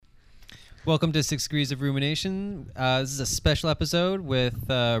Welcome to 6 Degrees of Rumination. This is a special episode with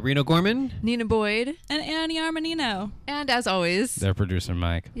Reno Gorman. Nina Boyd. And Annie Armanino. And as always... Their producer,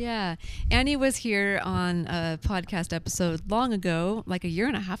 Mike. Yeah. Annie was here on a podcast episode long ago, like a year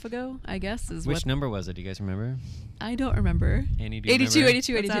and a half ago, I guess. Which number was it? Do you guys remember? I don't remember. Annie, do you 82, remember?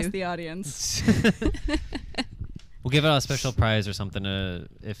 82, 82. Let's ask the audience. We'll give out a special prize or something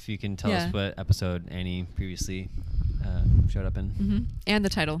if you can tell Yeah. us what episode Annie previously showed up in. Mm-hmm. And the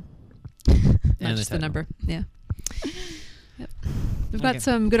title. And Not just the title. number. Yeah. Yep. We've got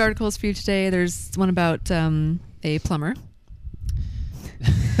some good articles for you today. There's one about a plumber.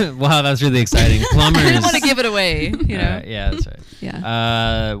 Wow, that's really exciting. Plumbers. I didn't want to give it away, you know. Yeah, that's right.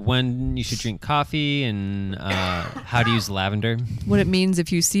 Yeah. When you should drink coffee and how to use lavender. What it means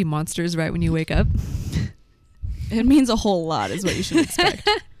if you see monsters right when you wake up. It means a whole lot is what you should expect.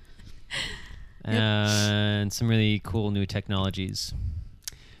 And some really cool new technologies.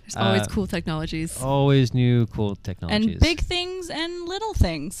 There's always cool technologies. Always new cool technologies. And big things and little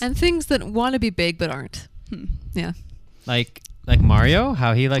things. And things that want to be big but aren't. Yeah. Like Mario,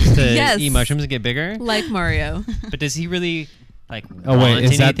 how he likes to Yes. eat mushrooms and get bigger. Like Mario. But does he really Oh wait, want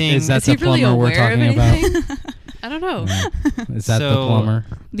is that anything? is that Is he the really plumber we're aware of talking about? anything? I don't know. Is that the So- plumber?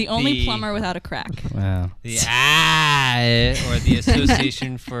 The only The- plumber without a crack. Wow. the or the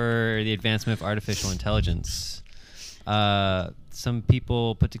Association for the Advancement of Artificial Intelligence? Some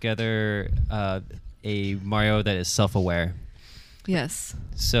people put together a Mario that is self-aware. Yes.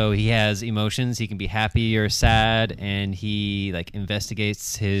 So he has emotions. He can be happy or sad, and he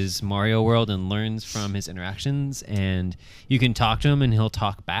investigates his Mario world and learns from his interactions. And you can talk to him, and he'll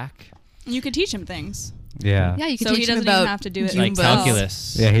talk back. You could teach him things. Yeah. Yeah, you can So teach he him doesn't about even have to do it Like Goombas.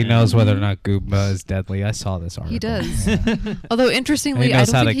 calculus. Yeah, he and- knows whether or not Goomba is deadly. I saw this article. He does. Yeah. Although interestingly, He I knows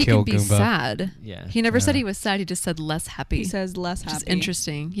don't how think to he kill can be Goomba. sad. Yeah. He never said Yeah. he was sad. He just said less happy. He says less which happy. is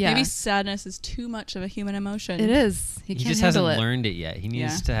interesting. Yeah. Maybe sadness is too much of a human emotion. It is. He He can't just handle hasn't it. learned it yet. He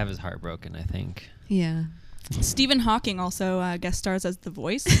needs Yeah. to have his heart broken, I think. Yeah. Stephen Hawking also guest stars as the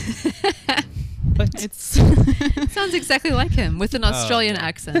voice. What? It's Sounds exactly like him with an Australian no.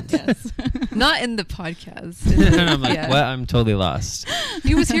 accent. yes. Not in the podcast. And I'm like, Yeah. what? I'm totally lost.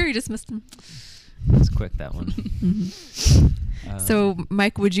 He was here. He just missed him. It was quick, that one. Mhm. So,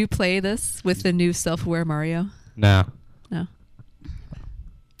 Mike, would you play this with the new self-aware Mario? No. No.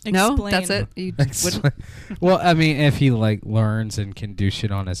 Explain. No, that's it. You wouldn't? Well, I mean, if he learns and can do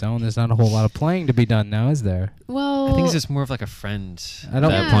shit on his own, there's not a whole lot of playing to be done now, is there? Well, I think it's just more of like a friend I at don't-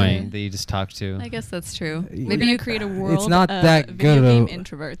 that Yeah. point that you just talk to. I guess that's true. We're Maybe gonna you create a world not of that video good game of-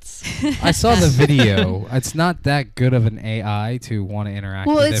 introverts. I saw the video. It's not that good of an AI to want to interact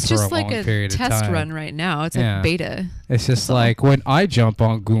Well, with it's it for just a like long a period of test time. run right now. It's Yeah. like beta. It's just all. like when I jump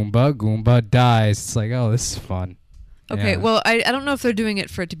on Goomba, Goomba dies. It's like, oh, this is fun. Okay, Yeah. well, I don't know if they're doing it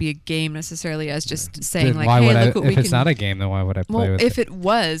for it to be a game necessarily, as just saying Then like, why hey, would look what we if can. it's not a game, then why would I play well, with if it?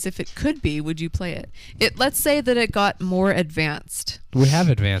 if it could be, would you play it? Let's say that it got more advanced, We have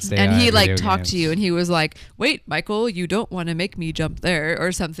advanced AI and he video talked to you, games. and he was like, "Wait, Michael, you don't want to make me jump there,"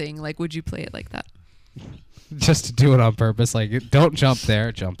 or something. Like, would you play it like that? Just to do it on purpose. Like, don't jump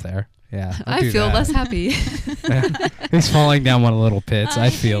there, jump there. Yeah, I'll I do feel that. less happy. He's falling down one of the little pits. I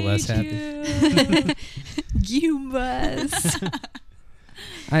feel less hate happy. you. Goombas.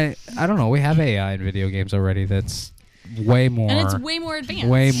 I don't know. We have AI in video games already. That's way more. And it's way more advanced.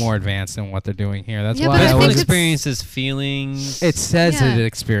 way more advanced than what they're doing here. That's Yeah, why but I I This think one was. it's- experiences feelings. It says Yeah. it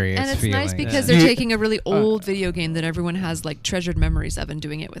experience And it's feelings. nice because Yeah. they're You- taking a really old video game that everyone has like treasured memories of and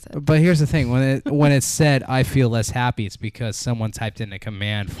doing it with it. But here's the thing: when it said "I feel less happy," it's because someone typed in a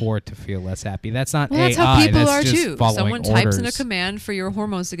command for it to feel less happy. That's not Well, AI. that's how people that's are just too. following Someone types in a orders. command for your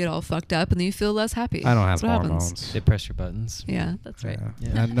hormones to get all fucked up, and then you feel less happy. I don't have That's what happens. hormones. They press your buttons. Yeah, that's right. Yeah.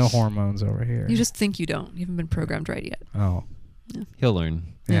 Yeah. No hormones over here. You just think you don't. You haven't been programmed right yet. oh He'll learn.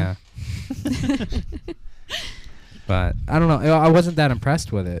 yeah. But I don't know. I wasn't that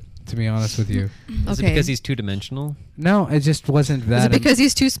impressed with it, to be honest with you. Is it Okay. because he's two-dimensional? No, it just wasn't Is that. it because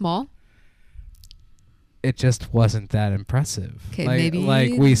he's too small? It just wasn't that impressive. Okay, like, maybe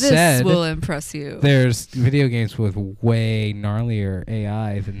like we this said, will impress you. there's video games with way gnarlier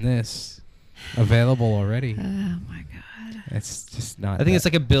AI than this available already. Oh my god. It's just not. I think that- it's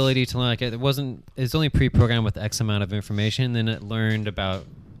like ability to learn. Like it's only pre-programmed with X amount of information, then it learned about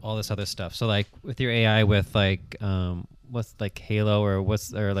all this other stuff. So like with your AI, with what's like Halo or like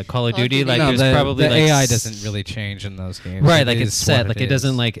Call of Call of Duty. Duty. Like no, there's the, probably the like AI doesn't really change in those games. Right, like it's is set. what Like it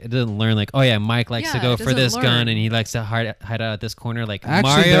doesn't is. learn like, oh yeah, Mike likes to Yeah, go it for doesn't this gun learn. and he likes to hide out at this corner. Like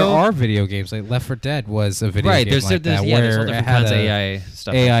Actually, Mario. there are video games like Left 4 Dead was a video right. game There's like that yeah, there's all where it different had kinds of a AI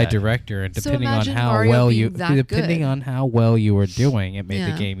stuff. AI like that. director, and So depending on imagine how Mario well being you that depending good. on how well you were doing, it made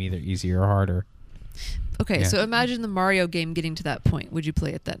Yeah. the game either easier or harder. Okay, Yeah. so imagine the Mario game getting to that point. Would you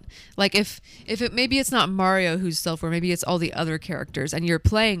play it then? Like if it maybe it's not Mario who's self-aware, maybe it's all the other characters, and you're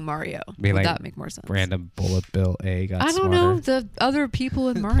playing Mario. Be Would like that make more sense? Random Bullet Bill A got I don't smarter. know the other people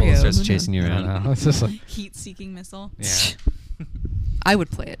in Bull Mario. starts Who chasing knows? you I around. don't know. It's just like Heat-seeking missile. yeah. I would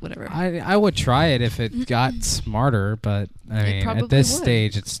play it. Whatever. I would try it if it got smarter, but I mean probably at this would.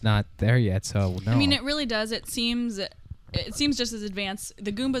 stage it's not there yet. So no. I mean, it really does. It seems just as advanced.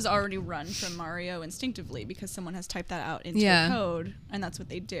 The Goombas already run from Mario instinctively because someone has typed that out into Yeah. code, and that's what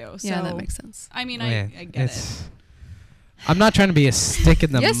they do. So, Yeah, that makes sense. I mean, Yeah, I get it. it's- I'm not trying to be a stick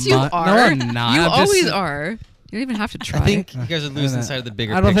in the Yes, you mud. are. No, I'm not. You I'm always just, are. You don't even have to try. I think you guys are losing sight of the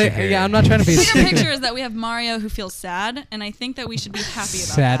bigger I don't picture think. here. Yeah, I'm not trying to be a The bigger stick. picture is that we have Mario who feels sad, and I think that we should be happy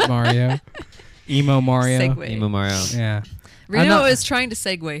about Sad that. Mario, emo Mario. Segue. Emo Mario. Yeah. Reno not- is trying to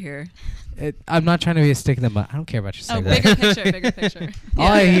segue here. I'm not trying to be a stick in the mud. I don't care about your Oh, segue. bigger picture, bigger picture. All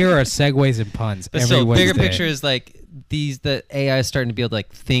I hear are segues and puns But every still, bigger Wednesday. picture is like the AI is starting to be able to like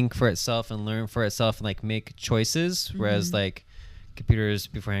think for itself and learn for itself and like make choices, whereas like computers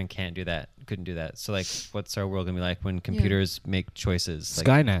beforehand couldn't do that. So like, what's our world gonna be like when computers make choices? Like,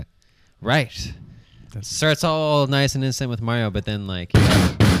 Skynet. right. Starts all nice and innocent with Mario, but then like,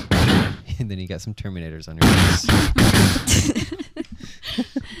 and then you got some Terminators on your face.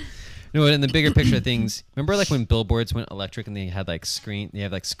 No, in the bigger picture of things, remember like when billboards went electric and they had like they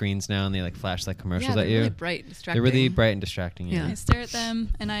have like screens now and they like flash like commercials Yeah, at they're you. really bright, distracting. They're really bright and distracting. Yeah. I stare at them,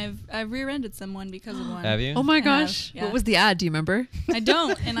 and I've rear-ended someone because of one. Have you? Oh my I have, gosh! yeah. What was the ad? Do you remember? I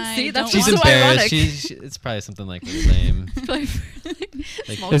don't, and I See, don't that's She's so want to. embarrassed. ironic. It's probably something like really lame. Like,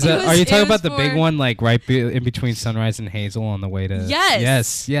 Like- Is It that? was- Are you it talking was about the big for- one, like in between Sunrise and Hazel on the way to? Yes.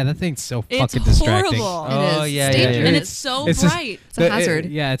 Yes. Yeah, that thing's so It's fucking distracting. horrible. Oh, is. yeah, It's yeah, dangerous. yeah. And it's so It's just- bright. It's a hazard.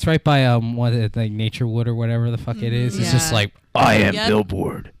 Yeah, it's right by like Nature Wood or whatever the fuck it is. It's just Yeah. like I am Yep.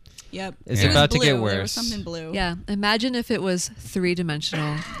 billboard. Yep. Is it was about to blue. get There was worse? something blue. Yeah. Imagine if it was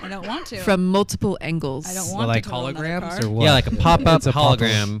 3-dimensional I don't want to. from multiple angles. I don't want Well, like to total another holograms car. or what? Yeah, like a pop-up It's a pop-up.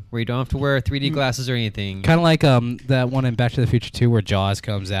 hologram where you don't have to wear 3D glasses or anything. Kind of like that one in Back to the Future 2 where Jaws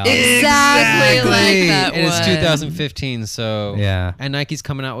comes out. Exactly like that And it's one. 2015, so Yeah. And Nike's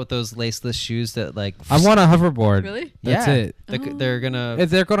coming out with those laceless shoes that like. I want a hoverboard. Really? That's yeah, it. They're gonna.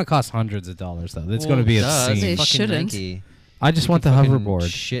 They're going to cost hundreds of dollars though. It's going to Well, be duh, it's They obscene. fucking shouldn't. Nike. I just want the Fucking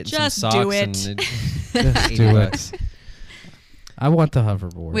hoverboard. Shit, in Just some do socks it. and Just $80 do bucks. it. I want the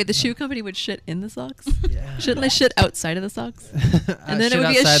hoverboard. Wait, the shoe company would shit in the socks? Yeah. Shouldn't they shit outside of the socks? And then Shit it would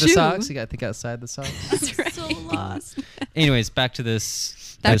be a outside the shoe. socks. You got to think outside the socks. That's right. So lost. Anyways, back to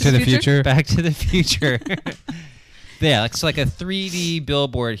this. Back to the future. Back to the future. Yeah, it's like a 3D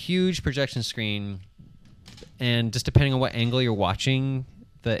billboard, huge projection screen, and just depending on what angle you're watching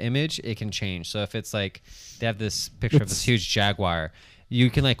the image, it can change. So if it's like they have this picture of this huge Jaguar, you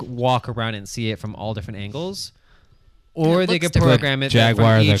can like walk around and see it from all different angles. Or it they looks could different. program it that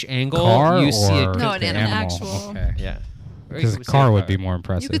Jaguar, from the each angle car you see it. or No, an the animal. Actual- Okay. Yeah. Or you Because could the see a car would be more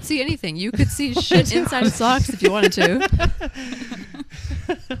impressive. You could see anything. You could see shit inside of socks if you wanted to.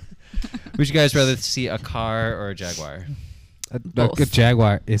 Would you guys rather see a car or a Jaguar? a Both. good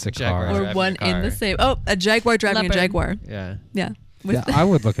Jaguar is a Jaguar. car. Or driving one a in car. the same. Oh, a Jaguar driving Leopard. a Jaguar. Yeah. Yeah. With Yeah, I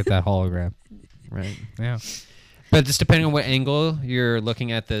would look at that hologram. Right. Yeah. But just depending on what angle you're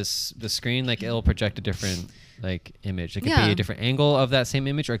looking at the screen, like it'll project a different like image. It could Yeah. be a different angle of that same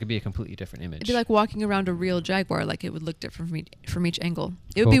image, or it could be a completely different image. It'd be like walking around a real Jaguar. Like it would look different from each angle.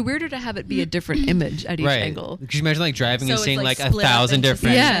 It would be Cool. weirder to have it be a different image at each right. angle. Could you imagine like driving So and it's, seeing like, like split up 1,000 into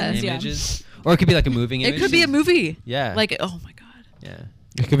different sections, yeah. images? Or it could be like a moving image. It could be a movie. Yeah. Like, oh my God. yeah.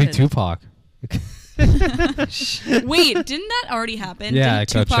 It could be Good. Tupac. Wait, didn't that already happen? Yeah,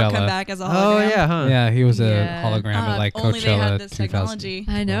 Didn't Tupac Coachella. come back as a hologram? Oh yeah, huh? Yeah, he was a Yeah. hologram at like Only they Coachella had this 2000. technology.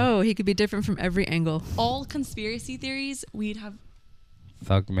 I know. He could be different from every angle. All conspiracy theories, we'd have.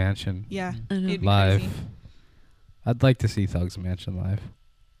 Thug Mansion Yeah, I know. it'd be live. crazy. I'd like to see Thug's Mansion live.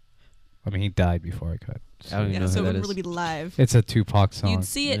 I mean, he died before I could. I don't even Yeah, know so who it that wouldn't is. really be live. It's a Tupac song. You'd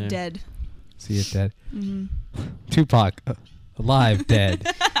see it Yeah. dead. See it dead. hmm Tupac, alive, dead.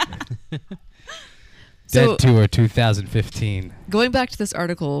 So- Dead Tour 2015. Going back to this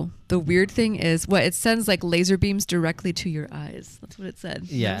article, the weird thing is what it sends like laser beams directly to your eyes. That's what it said.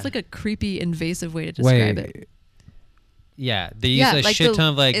 Yeah. It was like a creepy, invasive way to describe Wait, it. They use Yeah, a like shit the- ton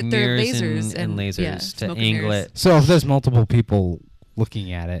of like they're mirrors lasers and and, lasers yeah, to smoke and angle mirrors. it. So if there's multiple people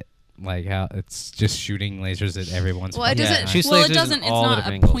looking at it, like how it's just shooting lasers at everyone's. Well, it fucking doesn't- eye. Shoots Well, lasers it in doesn't. It's all the not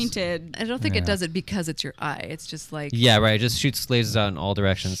different a angles. pointed. I don't think Yeah. it does it because it's your eye. It's just like Yeah, right. It just shoots lasers out in all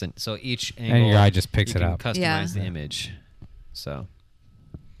directions, and so each angle and your eye just picks you it can up. customize Yeah. the image. So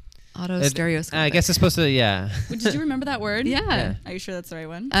auto It- stereoscopic. I guess it's supposed to. Yeah. Did you remember that word? Yeah. Yeah. Are you sure that's the right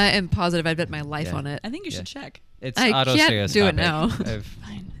one? I am positive. I bet my life Yeah. on it. I think you Yeah. should check. It's I auto can't do stereoscopic. it now.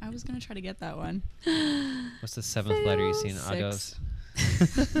 Fine. I was gonna try to get that one. What's the seventh letter you see in Six. autos?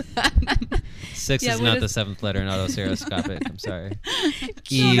 Six Yeah, is what not is- the seventh letter in auto stereoscopic. I'm sorry.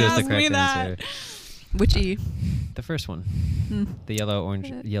 Don't E was the ask me correct that. answer. Which E? The first one. Hmm. The yellow,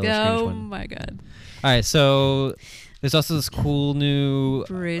 orange, yellow, Oh strange one. my god. All right, so there's also this cool new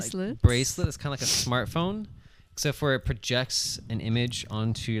Bracelet. bracelet. It's kind of like a smartphone, except for it projects an image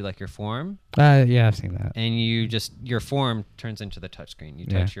onto like your forearm, Yeah, I've seen that. and your forearm turns into the touchscreen. You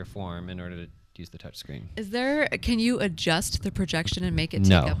Yeah. touch your forearm in order to use the touchscreen. Can you adjust the projection and make it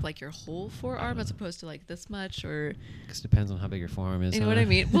No. take up like your whole forearm as opposed to like this much, or Because it depends on how big your forearm is. you know what I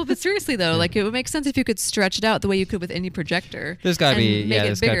mean? Well, but seriously though, Yeah. like it would make sense if you could stretch it out the way you could with any projector. There's got to and be make it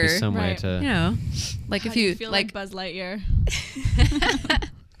there's got to be bigger, some way right. to. You know, like How if do you feel like, Buzz Lightyear.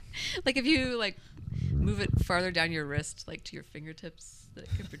 like if you like move it farther down your wrist, like to your fingertips, that it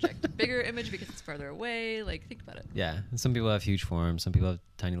could project a bigger image because it's farther away. Like think about it. Yeah, and some people have huge forearms. Some people have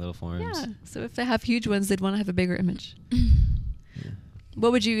tiny little forearms. Yeah. So if they have huge ones, they'd want to have a bigger image.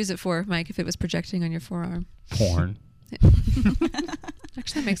 What would you use it for, Mike, if it was projecting on your forearm? Porn.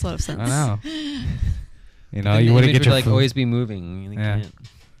 Actually, that makes a lot of sense. I know. You know, Then you the wouldn't image get your would like food. always be moving. You Yeah. can't.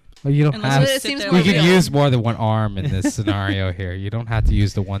 Well, you don't Unless have. you it sit seems there more You with could real. use more than one arm in this scenario here. You don't have to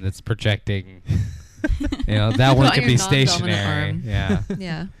use the one that's projecting. You know, that one Put on could your be non-dominant stationary. arm. Yeah,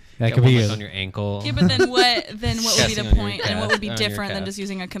 Yeah. that Get could one, be. like, on your ankle. Yeah, but then what? Then what would be Casting the on your point? And calf- what would be on your different than calf. just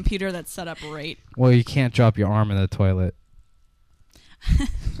using a computer that's set up right? Well, you can't drop your arm in the toilet.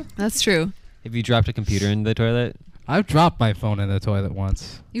 That's true. Have you dropped a computer in the toilet? I've dropped my phone in the toilet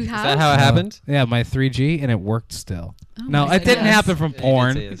once. You Is have? that how it happened? Yeah, my 3G, and it worked still. Oh No, my it didn't goodness. happen from Yeah, you did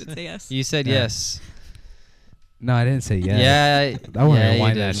porn. say You yes. did say yes. You said Yeah. yes. No, I didn't say yes. Yeah. I want yeah, to you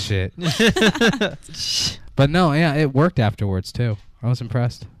rewind that did. shit. But no, yeah, it worked afterwards too. I was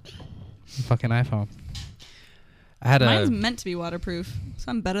impressed. Fucking iPhone. I had Mine's a. meant to be waterproof, so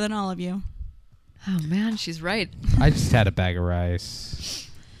I'm better than all of you. Oh man, she's right. I just had a bag of rice.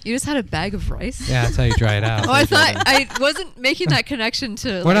 You just had a bag of rice? Yeah, that's how you dry it out. Oh, I thought I wasn't making that connection to.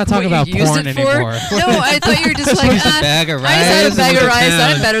 We're like, not talking what about you used porn it for. anymore. No, I thought you were just like, Just a bag of I just had rice a bag and of went to rice.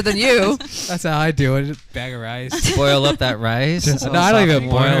 town. I'm better than you. That's how I do it. Just bag of rice. Boil up that rice. Just- It's no, all I don't soft even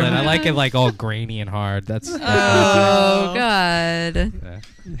and boil warm. it. I like it like all grainy and hard. That's. Oh Oh. God. Yeah.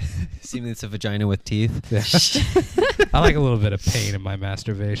 Seeing it's a vagina with teeth. Yeah. I like a little bit of pain in my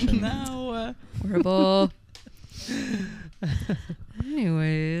masturbation. No. Horrible.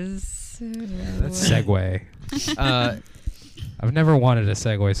 Anyways. That's segue. Uh, I've never wanted a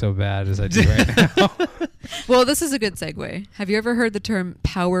segue so bad as I do right now. Well, this is a good segue. Have you ever heard the term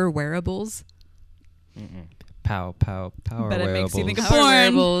power wearables? power Bet it makes you think wearables. of Power porn.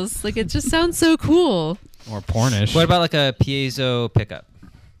 wearables. Like it just sounds so cool. Or pornish. What about like a piezo pickup?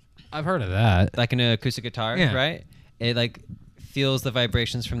 I've heard of that. Like an acoustic guitar, Yeah. right? It like feels the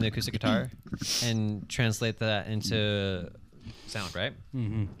vibrations from the acoustic guitar and translate that into sound, right?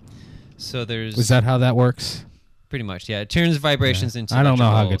 Mm-hmm. So there's Is that how that works? pretty much, yeah. It turns vibrations into. I don't know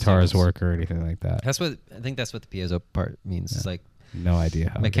how electrical guitars signals. work or anything like that. That's what I think. That's what the piezo part means. It's Yeah. like No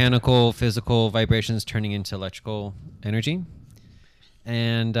idea how. mechanical, physical vibrations turning into electrical energy.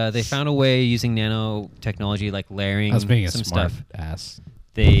 And they found a way using nanotechnology, like layering I was being a some smart stuff. ass.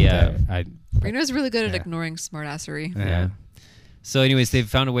 They Reno's really good at Yeah. ignoring smartassery. Yeah. So, anyways, they've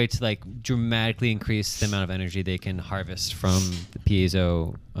found a way to like dramatically increase the amount of energy they can harvest from the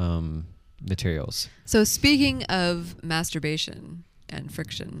piezo materials. So speaking of masturbation and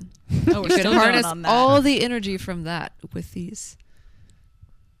friction, Oh, we're you can still harness going on that. all the energy from that with these.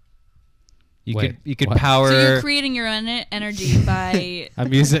 You Wait, could what? power. So you're creating your own energy by.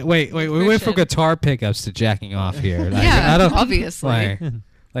 I'm using. Wait. We went from Friction. guitar pickups to jacking off here. Like, Yeah, I don't, obviously.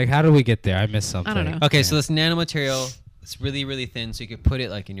 Like, how did we get there? I missed something. I don't know. Okay, so this nanomaterial, it's really, really thin, so you could put it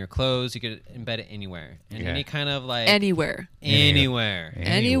like in your clothes. You could embed it anywhere, and Okay. any kind of like Anywhere. anywhere.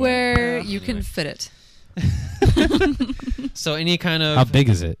 Anywhere you Anywhere. can fit it. So any kind of How big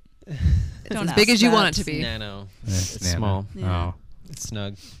is it? It's Don't as big ask as you that. want it to It's be. nano. It's It's small. Yeah. Oh, It's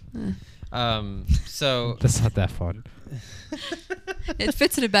snug. Eh. So that's not that fun. It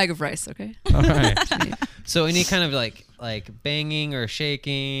fits in a bag of rice, okay? All right. so any kind of like like banging or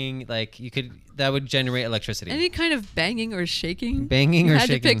shaking, like that would generate electricity. Any kind of banging or shaking. Banging You or had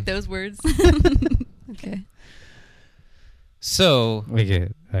shaking. to pick those words. Okay. So We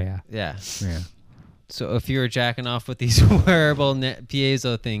get. Oh yeah. yeah. Yeah. So if you're jacking off with these wearable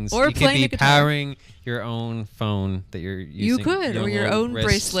piezo things, Or you could playing be the guitar. powering your own phone that you're using. You could, or your little own wrist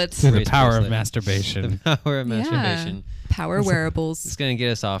bracelet. Through the wrist power of bracelet. masturbation. The power of masturbation. Power It's wearables. gonna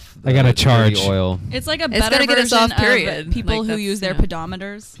get us off. I gotta dirty charge. oil. It's like a It's better gonna get us version off, period. of people Like, who that's, use their you know.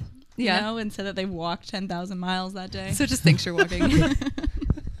 pedometers. Yeah. You know, and say that they've walked 10,000 miles that day. So just thinks you're walking.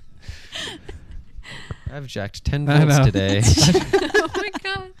 I've jacked 10 I volts know. today. Oh my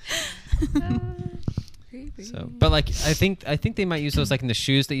god. Creepy. So, but like, I think they might use those like in the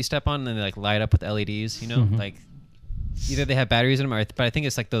shoes that you step on, and they like light up with LEDs. You know, Mhm. like either they have batteries in them, or but I think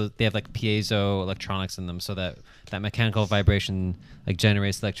it's like they have like piezo electronics in them, so that mechanical vibration like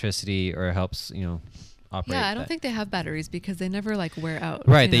generates electricity or helps operate. Yeah, I don't that. think they have batteries because they never like wear out.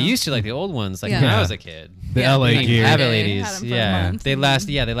 Right, you they know? used to like the old ones, like Yeah. when I Yeah. was a kid. The Yeah. LA They didn't gear. have They LEDs. had 'em for Yeah, months they and-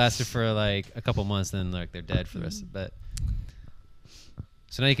 lasted for like a couple months, then like they're dead for the rest. But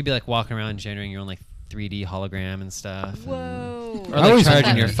so now you could be like walking around generating your own like 3D hologram and stuff. and- Whoa. Or I like always charging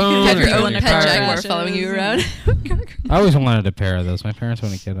wanted your to- phone. You have or your charging own your pet car. jaguar crashes following you around. I always wanted a pair of those. My parents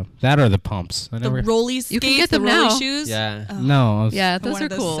wouldn't get them. That or the pumps. I The never. rolly You skates, can get the them rolly now. shoes. Yeah. Oh. No. I was, Yeah, I those wanted are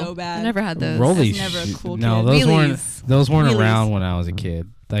those cool. so bad. I never had those. Rolly. As never a cool No, kid. those Wheelies. weren't Wheelies. around when I was a kid.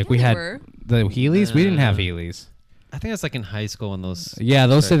 Like we Yeah, they had were. the Heelys. We didn't have Uh, Heelys. I think it's like in high school when those. Yeah,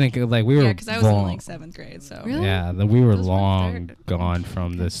 those started. didn't like we were Yeah, because I was in long. like 7th grade, so. Really? Yeah, we were Those weren't long there. gone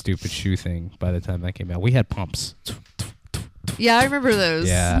from the stupid shoe thing by the time that came out. We had pumps. Yeah, I remember those.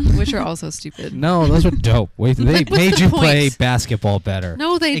 Yeah. Which are also stupid. No, those were dope. Wait, they Like, what's made the you point? play basketball better.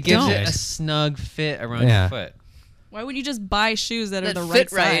 No, they It gives don't. it a snug fit around Yeah. your foot. Why would you just buy shoes that are That the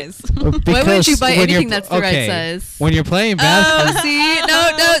fit right right. size? Why wouldn't Because you buy when you're- anything that's the right okay, size? When you're playing basketball. Oh, see?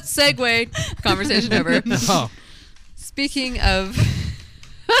 No, segue. Conversation over. Oh. Speaking of...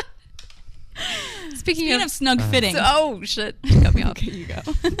 Speaking of snug fitting. Oh, shit. Cut me off. Okay, you go.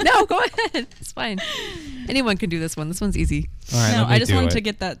 No, go ahead. It's fine. Anyone can do this one. This one's easy. All right, No, let me I just do wanted it. to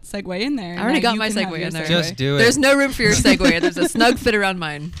get that segue in there. I already Now got you my can have segue your in there. Just do it. There's no room for your segue. There's a snug fit around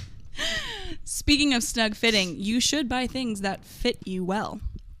mine. Speaking of snug fitting, you should buy things that fit you well.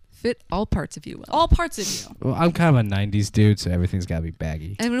 Fit all parts of you well. All parts of you. Well, I'm kind of a '90s dude, so everything's got to be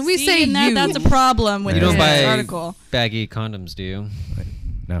baggy. And when we See, say and that, you, that's a problem with You You this don't Yeah. buy article. baggy condoms, do you?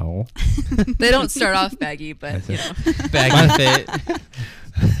 No. they don't start off baggy, but you know. Baggy fit.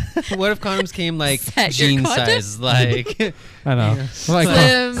 What if condoms came like Set your jean condom? size, like I know. Like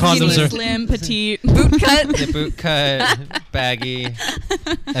Slim, condoms Skinny, are. slim, petite. Boot cut. the boot cut, baggy,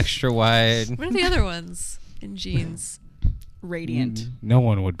 extra wide? What are the other ones in jeans? Radiant. No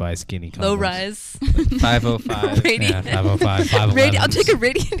one would buy skinny condoms. Low rise. 505. Radiant. Yeah, 505, 511. I'll take a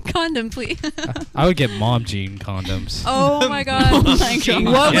radiant condom, please. I would get mom jean condoms. Oh my god. Oh my God.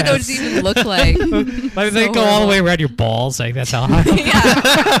 What would Yes. those even look like? Like they So go all the horrible. way around your balls. Like that's how high. Yeah.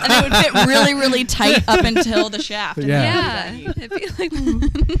 And it would fit really, really tight up until the shaft. And Yeah. Yeah. It'd be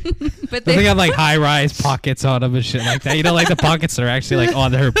like, but They they got like high rise pockets on them and shit like that. You know, like the pockets are actually like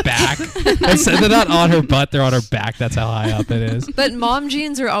on her back. They're not on her butt, they're on her back. That's how high up it is. But mom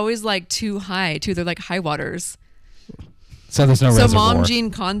jeans are always like too high too. They're like high waters. So there's no So reservoir. mom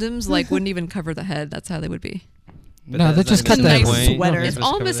jean condoms like wouldn't even cover the head. That's how they would be. No, they just cut a that. nice sweater. It's Just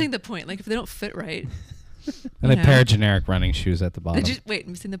all cover missing the point. Like if they don't fit right. And a you pair know. of generic running shoes at the bottom. Did you wait?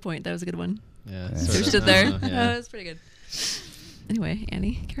 Missing the point. That was a good one. Yeah, Yeah. sort of. Switched it there. I don't know, yeah. That was pretty good. Anyway,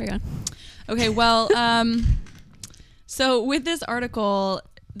 Annie, carry on. Okay, well, so with this article,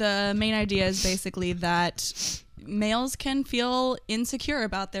 the main idea is basically that males can feel insecure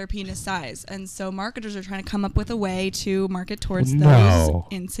about their penis size. And so marketers are trying to come up with a way to market towards No. those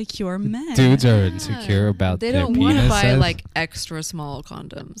insecure men. Dudes are insecure about They their don't penis want to buy size? like extra small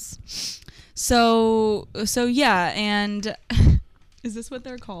condoms. So yeah, and is this what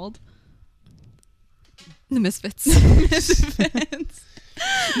they're called? The misfits. Misfits.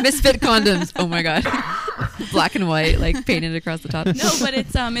 Misfit condoms. Oh my god. Black and white, like painted across the top. No, but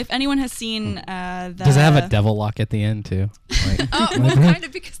it's if anyone has seen the Does it have a devil lock at the end too? Like, Oh, well, kind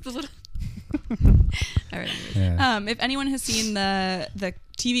of because the little. All right. anyways. yeah. if anyone has seen the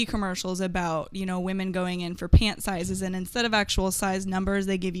TV commercials about women going in for pant sizes, and instead of actual size numbers,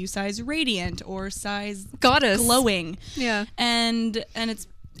 they give you size radiant or size Goddess. glowing, Yeah. and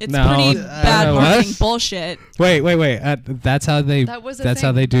It's No, pretty bad what? marketing bullshit. Wait. That's how they. That was a That's thing.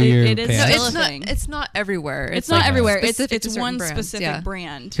 how they do It- your it is No, pants. still it's a not. thing. It's not everywhere. It's not like everywhere. specific It's to certain one brands, specific yeah.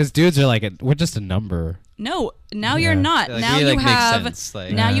 brand. Because dudes are like, we're just a number. No, now Yeah. you're not. Like, now we, you like, make have sense,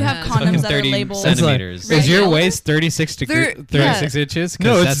 like, now you have Yeah. it's condoms fucking that are 30 labeled. centimeters. Is your Regular? waist 36 They're- 36 inches? 'Cause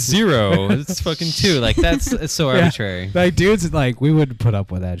No, it's that's- 0. It's fucking 2. Like it's so Yeah. arbitrary. Like dudes, like we wouldn't put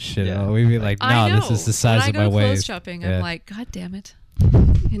up with that shit. Yeah. We'd be like, I no, know. this is the size when of I my go clothes waist. shopping, Yeah. I'm like, God damn it.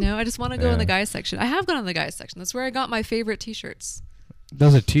 You know, I just want to go in the Yeah. guys section. I have gone in the guys section. That's where I got my favorite T-shirts.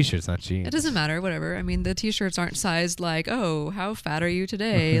 Those are t-shirts, not jeans. It doesn't matter, whatever. I mean, the T-shirts aren't sized like, oh, how fat are you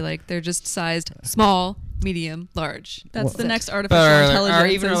today? Like they're just sized small, medium, large. That's the it. next artificial But intelligence. our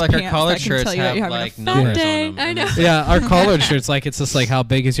even is like our pants collared that can shirts tell you that have you're having like a fat numbers day. on them. I know. Yeah, our collared shirts, like it's just like how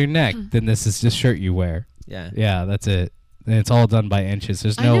big is your neck? Then this is the shirt you wear. Yeah. Yeah, that's it. And it's all done by inches.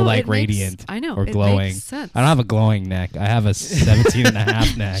 There's I no know, like it makes- radiant I know, or it glowing. makes sense. I don't have a glowing neck. I have a 17 and a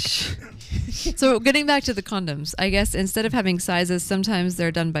half neck. So getting back to the condoms, I guess instead of having sizes, sometimes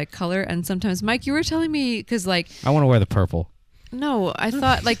they're done by color, and sometimes Mike, you were telling me because like I want to wear the purple. no, I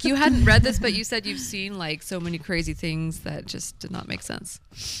thought like you hadn't read this, but you said you've seen like so many crazy things that just did not make sense.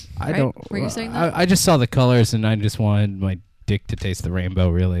 I Right? don't. Were you saying that? I just saw the colors and I just wanted my dick to taste the rainbow.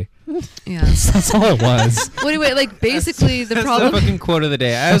 Really, Yeah. that's all it was. Well, anyway, like basically the That's problem. the fucking quote of the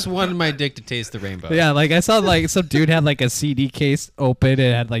day. I just wanted my dick to taste the rainbow. Yeah, like I saw like some dude had like a CD case open.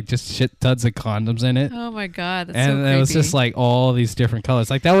 It had like just shit tons of condoms in it. Oh my god, that's And so it creepy. was just like all these different colors.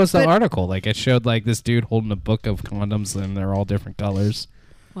 Like that was the But- article. Like it showed like this dude holding a book of condoms and they're all different colors.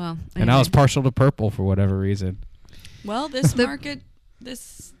 well, And I was anyway. partial to purple for whatever reason. Well, this The- market,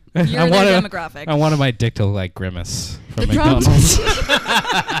 this I you're their wanted- demographic. I wanted my dick to look like Grimace from The problem- McDonald's.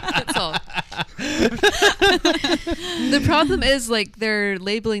 That's all. The problem is like they're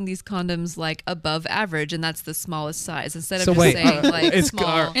labeling these condoms like above average, and that's the smallest size instead of So just wait, saying like it's small.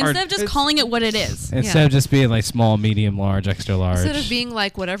 our- Instead of just calling it what it is. Instead Yeah. of just being like small, medium, large, extra large, Instead of being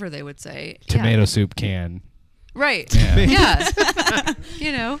like whatever they would say. Yeah. tomato soup can. Right. Yeah. Yeah.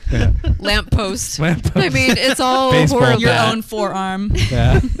 You know, Yeah. lamppost. Lamppost. I mean, it's all Baseball horrible. Your bat. own forearm.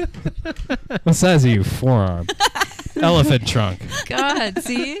 Yeah. What size are you? Forearm. Elephant trunk. God,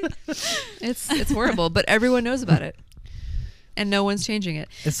 see, it's horrible, but everyone knows about it, and no one's changing it.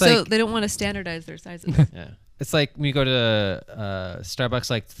 It's so like- they don't want to standardize their sizes. Yeah. It's like when you go to Starbucks,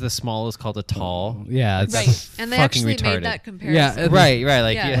 like the small is called a tall. Yeah. It's Right. And they Fucking actually retarded. made that comparison. Yeah, Right.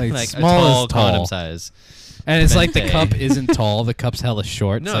 Like, Yeah. yeah, Like, like small a is tall tall. condom size. And it's like the Venti. cup isn't tall. The cup's hella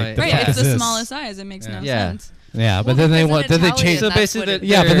short. No, it's like, the Right, fuck it's is the this? smallest size. It makes no Yeah. sense. Yeah, but Well, then they because want. in Then they Italian, change. So that's basically, what it-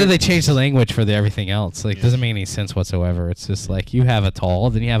 Yeah, but then they're- they change the language for everything else. Like, Yeah. doesn't make any sense whatsoever. It's just like you have a tall,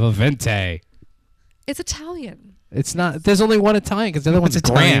 then you have a venti. It's Italian. It's not. There's only one Italian because the other one's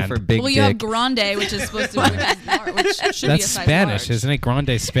Italian grand. for big Well, you have dick. grande, which is supposed to be which should be a That's size Spanish, large. isn't it? Grande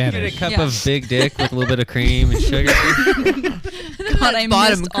Get a Spanish. cup Yeah. of big dick with a little bit of cream and sugar. God, I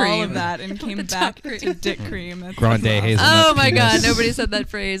Bottom missed all cream. of that and came The back top cream. to dick cream. That's Grande awesome. hazelnut. Oh my God! penis. Nobody said that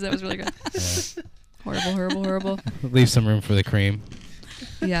phrase. That was really good. Horrible, horrible, horrible. Leave some room for the cream.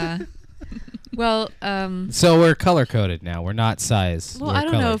 Yeah. Well, So we're color coded now. We're not size. well, We're I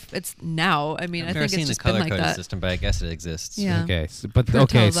don't know colored. if it's now. I mean, I've I never think seen it's the just been color like coded that. system, but I guess it exists. Yeah. Okay, but Couldn't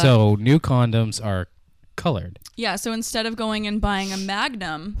okay, tell that. so new condoms are colored. Yeah, so instead of going and buying a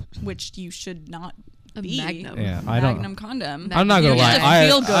Magnum, which you should not A be, Magnum. Yeah, I don't. Magnum condom. I'm not You're gonna lie. gonna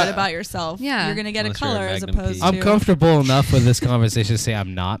feel good I- about yourself. Yeah. You're gonna get Unless a you're a color as Magnum opposed P. I'm to. comfortable enough with this conversation to say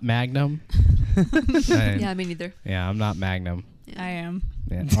I'm not Magnum. And- Yeah, me neither. yeah, I'm not Magnum. I am.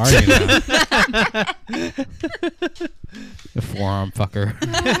 Yeah, are you now? The forearm fucker.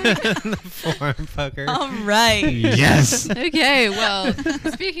 Forearm fucker. All right. Yes. Okay, well,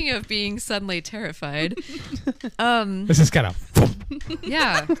 speaking of being suddenly terrified, This is kind of.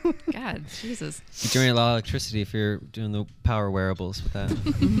 yeah, God, Jesus, You generate a lot of electricity if you're doing the power wearables with that.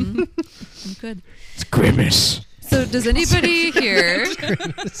 I'm good. It's Grimace. So, does anybody here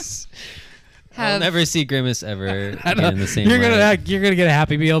I'll have? never see Grimace ever I again know. in the same You're way. you're gonna get a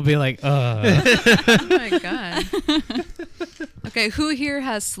Happy Meal. Be like, Oh my God. Okay, who here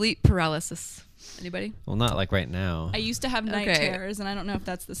has sleep paralysis? Anybody? Well, not like right now. I used to have night Okay. terrors, and I don't know if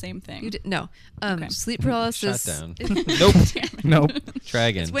that's the same thing. You did no. Okay. Sleep paralysis. Shut down. It's Nope. nope. Try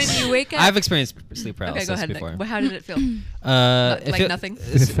again. when you wake up. I've experienced sleep Okay, paralysis go ahead. before. Nick. How did it feel? It Like feel- nothing?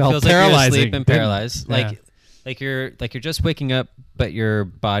 It It felt feels like you're paralyzing, asleep and didn't it? paralyzed. Yeah. Like you're just waking up, but your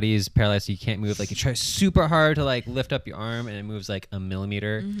body is paralyzed. So you can't move. Like you try super hard to like lift up your arm, and it moves like a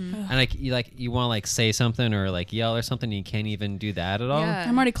millimeter. Mm-hmm. And you want to like say something or like yell or something, and you can't even do that at all. Yeah.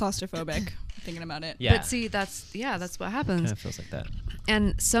 I'm already claustrophobic. thinking about it. Yeah. But see, that's what Kind happens. of feels like that.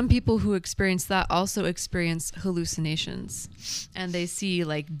 And some people who experience that also experience hallucinations, and they see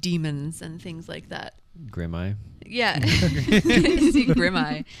like demons and things like that. Grim eye. Yeah, they see grim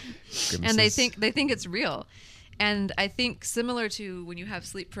eye, and they Grimaces. think it's real. And I think similar to when you have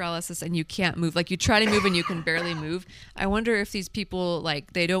sleep paralysis and you can't move, like you try to move and you can barely move. I wonder if these people,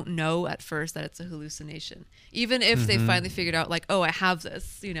 like, they don't know at first that it's a hallucination. Even if they finally figured out, like, oh, I have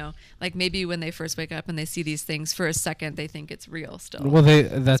this, you know, like maybe when they first wake up and they see these things for a second, they think it's real still. Well,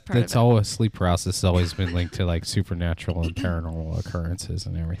 part of that's it. always sleep paralysis has always been linked to like supernatural and paranormal occurrences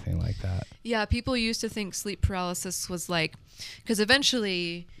and everything like that. Yeah, people used to think sleep paralysis was like, because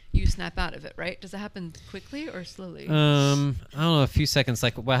eventually you snap out of it, right? Does it happen quickly or slowly? I don't know, a few seconds.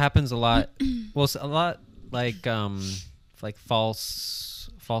 Like what happens a lot. Well, it's a lot like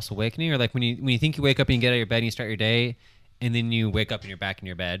false awakening, or like when you think you wake up and you get out of your bed and you start your day, and then you wake up and you're back in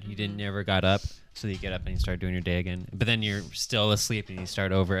your bed. You didn't never got up, so you get up and you start doing your day again. But then you're still asleep and you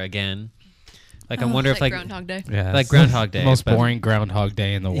start over again. Like I wonder like if like Groundhog Day. Yeah, Like it's Groundhog Day, most but- boring Groundhog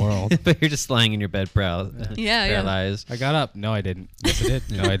Day in the world. but you're just lying in your bed, Yeah. paralyzed. I got up. No, I didn't. Yes, I did.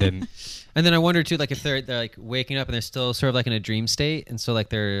 No, I didn't. And then I wonder too, like if they're like waking up and they're still sort of like in a dream state, and so like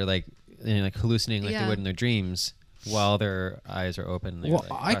they're like like hallucinating like Yeah. they would in their dreams while their eyes are open. They're, Well,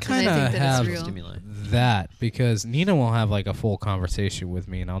 like, I processing kind of They think that it's have real. stimuli. that because Nina will have like a full conversation with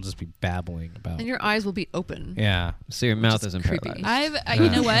me, and I'll just be babbling about. And your eyes will be open. Yeah. So your mouth is isn't creepy. paralyzed. You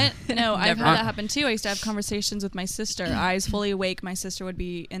know what? No, I've Never. had that happen too. I used to have conversations with my sister. Eyes fully awake. My sister would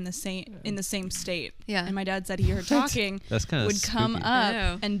be in the same state. Yeah. And my dad said he heard talking. That's kind of would come I know.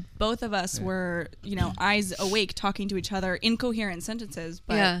 up, and both of us were, eyes awake, talking to each other, incoherent sentences,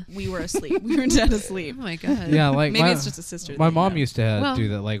 but Yeah. we were asleep. We were dead asleep. Oh my god. Yeah, like Maybe my, it's just a sister. my thing, mom though. used to Well- do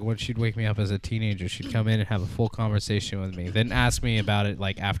that. Like when she'd wake me up as a teenager, she'd come in and have a full conversation with me, then ask me about it.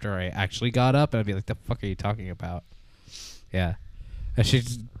 Like after I actually got up, and I'd be like, "The fuck are you talking about?" Yeah, and she'd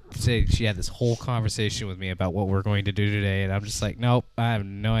say she had this whole conversation with me about what we're going to do today, and I'm just like, "Nope, I have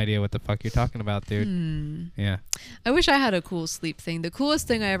no idea what the fuck you're talking about, dude." Hmm. Yeah. I wish I had a cool sleep thing. The coolest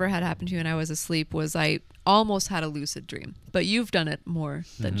thing I ever had happen to me when I was asleep was I almost had a lucid dream. But you've done it more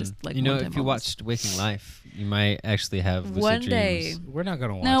than just like you know, one time if you almost. watched Waking Life, you might actually have lucid One dreams. day. We're not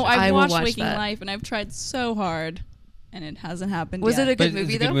gonna watch No, it. I I've will watched watch Waking that. Life, and I've tried so hard, and it hasn't happened Was yet. it a But good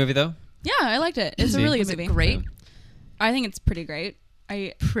movie it's a though? good movie though. Yeah, I liked it. It's a See? really Was good it movie. great? I think it's pretty great.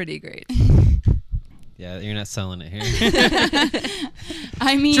 Pretty great. Yeah, you're not selling it here.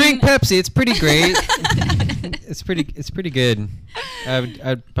 I mean, Drink Pepsi. It's pretty great. It's pretty good.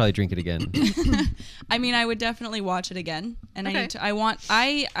 I'd probably drink it again. I mean, I would definitely watch it again, and Okay. I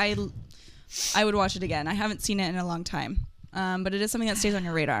would watch it again. I haven't seen it in a long time, but it is something that stays on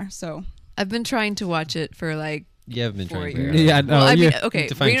your radar. So I've been trying to watch it for like You haven't been 4 trying years. very hard. Yeah, no, well, I mean, you- okay,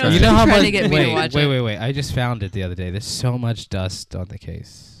 Define Reno's trying. You know how trying much? to get me to watch it. Wait! I just found it the other day. There's so much dust on the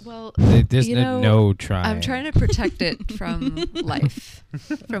case. Well, There's you know, no trying. I'm trying to protect it from life,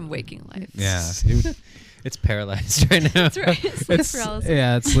 from waking life. Yeah, It's paralyzed right now. That's right. Sleep it's paralysis.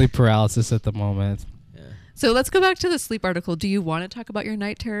 yeah, it's sleep paralysis at the moment. Yeah. So let's go back to the sleep article. Do you want to talk about your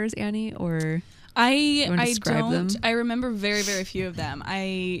night terrors, Annie, or I wanna I describe don't. them? I remember very very few of them.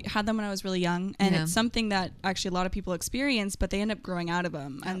 I had them when I was really young, and Yeah. it's something that actually a lot of people experience, but they end up growing out of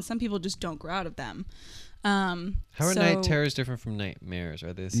them, and some people just don't grow out of them. How are so night terrors different from nightmares?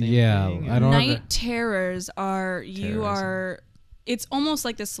 Are they the same Yeah, thing? I don't- Night terrors are you Terrorism. are. It's almost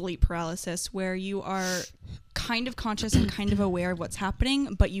like the sleep paralysis where you are kind of conscious and kind of aware of what's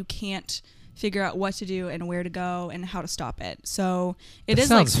happening, but you can't figure out what to do and where to go and how to stop it. So it That is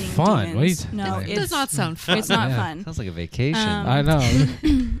like sounds seeing fun. What are you demons. No, doing? it it's does not sound fun? It's not Yeah. fun. Sounds like a vacation. I know.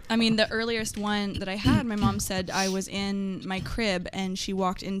 I mean, the earliest one that I had, my mom said I was in my crib and she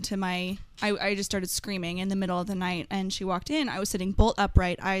walked into my. I just started screaming in the middle of the night, and she walked in. I was sitting bolt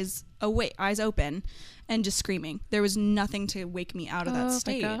upright, eyes open, and just screaming. There was nothing to wake me out of that Oh my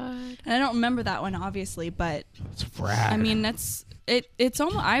state. God. And I don't remember that one, obviously, but It's rad. I mean, that's it. It's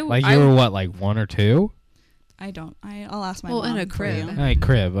almost like you were what, like 1 or 2? I don't. I'll ask my Well, mom. in a for crib. you. Like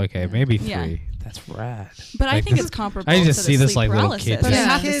crib, okay, maybe 3. Yeah. That's rad. But I Like think this- it's comparable. I just to see the this, sleep like, little paralysis. kids. You Yeah.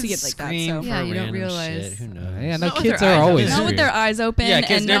 have to Kids see it like that. scream So. for Yeah, you don't random realize. shit. Who knows? Yeah, no, Not with kids their are eyes always open. Not with screaming. their eyes open. Yeah,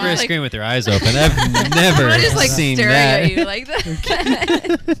 kids and never not, scream with their eyes open. I've never Not just like seen staring that. at you like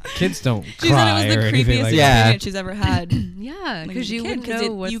that. Kids don't She said it cry was or the anything creepiest like Yeah. experience she's ever had. Yeah, Like, because as a you kid, wouldn't 'cause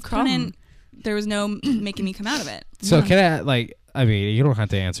know what's you couldn't. from. There was no making me come out of it. So Yeah. can I, like, I mean, you don't have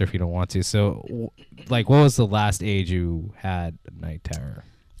to answer if you don't want to. So, like, what was the last age you had night terror?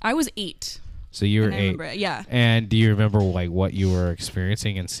 I was 8. So you were and I 8. remember it. Yeah. And do you remember, like, what you were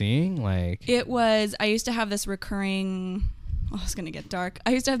experiencing and seeing? Like, It was, I used to have this recurring, oh, it's gonna get dark.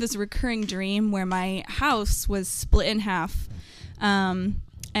 I used to have this recurring dream where my house was split in half,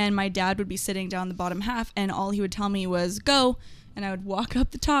 and my dad would be sitting down the bottom half, and all he would tell me was go, and I would walk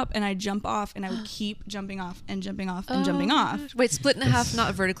up the top, and I'd jump off, and I would keep jumping off and jumping off and jumping off. Wait, split in half,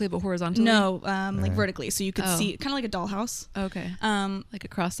 not vertically but horizontally? No, like vertically, so you could Oh. see kind of like a dollhouse. Okay. Um, Like a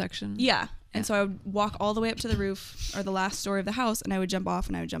cross section? yeah. And Yeah. so I would walk all the way up to the roof or the last story of the house, and I would jump off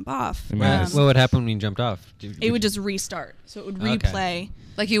and I would jump off. What would happen when you jumped off? It would just restart. So it would Okay. replay.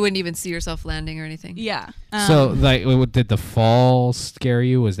 Like you wouldn't even see yourself landing or anything? Yeah. So, like, did the fall scare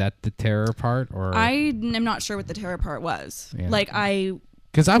you? Was that the terror part, or I am not sure what the terror part was. Yeah. Like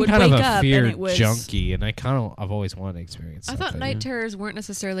because I'm would kind of wake a up fear and it was- junkie, and I've always wanted to experience. I thought something. night terrors weren't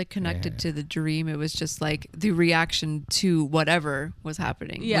necessarily connected Yeah. to the dream. It was just like the reaction to whatever was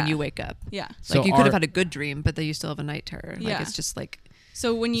happening Yeah. when you wake up. yeah. So Like you could have are- had a good dream, but then you still have a night terror. Like Yeah. it's just like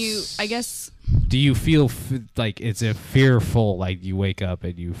So when you, I guess, Do you feel like it's a fearful? Like you wake up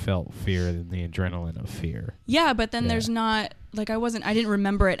and you felt fear and the adrenaline of fear, yeah, but then Yeah. there's not, like I didn't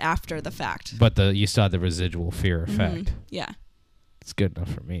remember it after the fact. but you still had the residual fear effect. Mhm. Yeah. It's good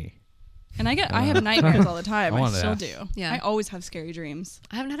enough for me. And I have nightmares all the time. I I wanna still ask. do. Yeah. I always have scary dreams.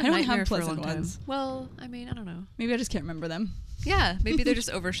 I haven't had a I don't nightmare have for a pleasant long time. ones. Well, I mean, I don't know. Maybe I just can't remember them. Yeah, maybe they're just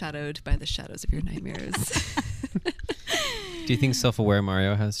overshadowed by the shadows of your nightmares. Do you think self-aware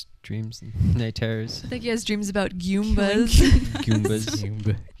Mario has dreams and night terrors? I think he has dreams about Goombas.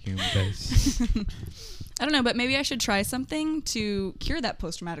 Goombas. Goombas. I don't know, but maybe I should try something to cure that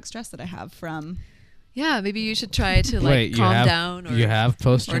post-traumatic stress that I have from. Yeah, maybe you should try to like Wait, calm down or you have or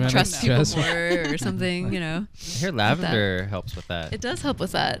post-traumatic trust people stress? more or something, you know. I hear lavender helps with that. It does help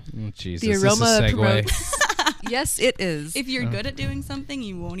with that. Oh, Jesus, The this is aroma a segue. promotes. Yes, it is. If you're good at doing something,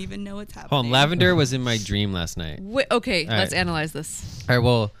 you won't even know it's happening. Hold on, lavender was in my dream last night. Okay, All let's right. analyze this. All right,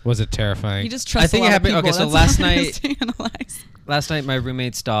 well, Was it terrifying? You just trust I think a lot it happened- of people. okay, so That's last all there night- is to analyze. last night my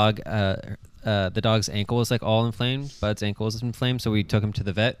roommate's dog, the dog's ankle was like all inflamed. Bud's ankle was inflamed, so we took him to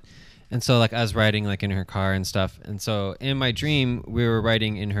the vet. And so like I was riding like in her car and stuff. And so in my dream, we were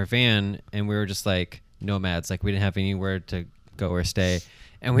riding in her van, and we were just like nomads. Like we didn't have anywhere to go or stay.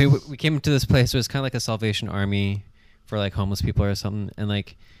 And we came to this place. It was kind of like a Salvation Army for like homeless people or something. And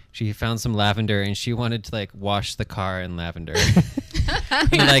like she found some lavender, and she wanted to like wash the car in lavender.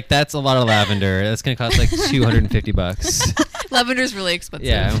 And, like that's a lot of lavender. That's gonna cost like $250. Lavender's really expensive.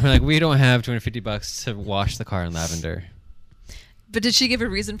 Yeah, and we're like, we don't have $250 to wash the car in lavender. But did she give a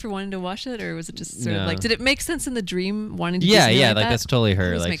reason for wanting to wash it, or was it just sort of No. like, did it make sense in the dream wanting to do Yeah, something yeah, like like that? that's totally her.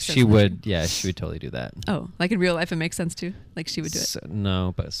 Always Like makes sense she in the would, dream. yeah, she would totally do that. Oh, like in real life it makes sense too? Like she would do it.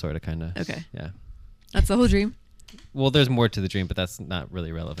 No, but sort of, kind of. Okay. Yeah. That's the whole dream? Well, there's more to the dream, but that's not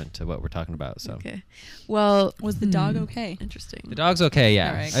really relevant to what we're talking about. So Okay. Well, Was the dog okay? Interesting. the dog's okay.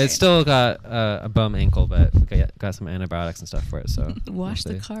 Yeah, All right, it's great. still got a bum ankle, but we got some antibiotics and stuff for it. So Wash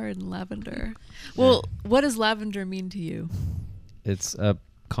we'll the see. car in lavender. Well, what does lavender mean to you? It's a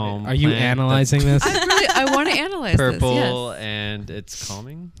calm. Are you plant analyzing this? I want to analyze that's purple this. and it's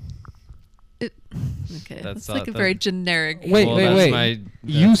calming. Yes. Okay. That's That's like a all- very generic. Wait, Well, wait, that's wait. my-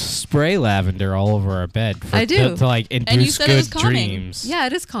 You spray lavender all over our bed. I do. To like induce said it was good calming. dreams. Yeah,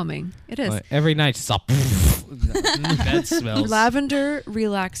 it is calming. It is. Like, every night, just all bed smells. Lavender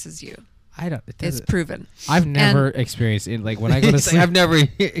relaxes you. I don't. It It's doesn't- proven. I've never experienced it. Like when I go to It's like, sleep. I've never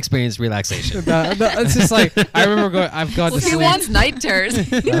experienced relaxation. No, it's just like I remember going. I've gone Well, to he sleep. wants night terrors.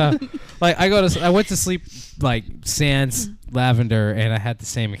 Like I went to sleep like sans lavender, and I had the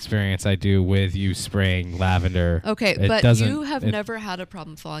same experience I do with you spraying lavender. Okay, It but doesn't- you have it- never had a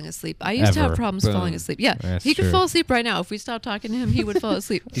problem falling asleep. I used to have Ever. problems Boom. falling asleep. Yeah, That's he could true. fall asleep right now. If we stopped talking to him, he would fall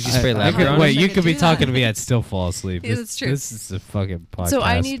asleep. Did you spray I lavender could- on wait, it? I you could could be do talking that. to me. I'd still fall asleep. Yeah, This- that's true. This is a fucking podcast. So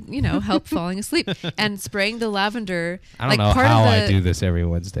I need, help falling asleep. And spraying the lavender. I don't like know part how of the, I do this every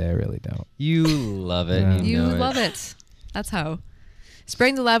Wednesday. I really don't. You love it. Yeah. You know love it. That's how.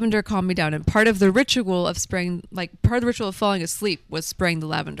 Spraying the lavender calmed me down. And part of the ritual of falling asleep was spraying the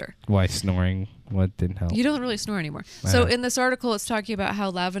lavender. Why snoring? What didn't help? You don't really snore anymore. So Yeah. in this article, it's talking about how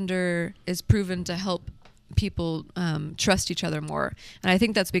lavender is proven to help people trust each other more. And I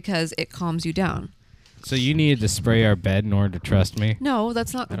think that's because it calms you down. So you needed to spray our bed in order to trust me? No,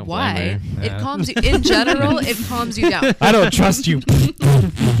 that's not I don't why. blame her. It Yeah. calms you. In general, it calms you down. I don't trust you.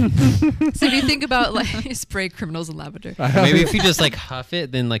 So if you think about like spray criminals in lavender. Maybe if you just like huff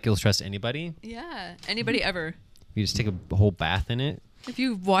it, then like you'll trust anybody. Yeah. Anybody ever? You just take a whole bath in it. If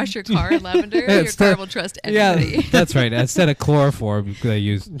you wash your car in lavender, your Instead- car will trust anybody. Yeah, that's right. Instead of chloroform, they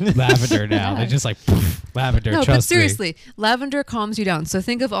use lavender now. They just like poof, lavender. No, but trust me. seriously, lavender calms you down. So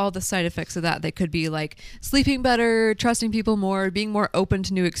think of all the side effects of that. They could be like sleeping better, trusting people more, being more open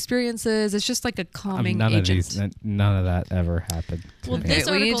to new experiences. It's just like a calming None agent. of these, none of that ever happened. to Well, me. this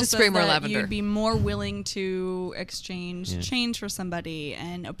Okay, we need article to says spray more that lavender. you'd be more willing to exchange Yeah. change for somebody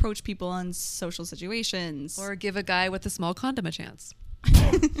and approach people in social situations. Or give a guy with a small condom a chance.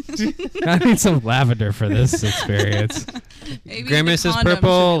 I need some lavender for this experience. Maybe Grimace the is condom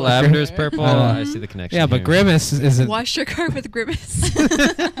purple, should be Lavender's longer. purple. Uh, I see the connection. Yeah, but here. Grimace isn't. Wash your car with Grimace.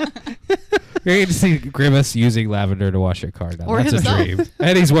 You're going to see Grimace using lavender to wash your car now. Or That's himself. a dream.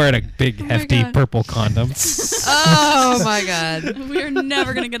 And he's wearing a big, Oh my hefty God. purple condom. Oh my god. We are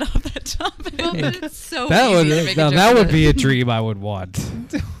never going to get off that topic. Well, but it's so That easy to would make a now, joke that would about be it. a dream I would want.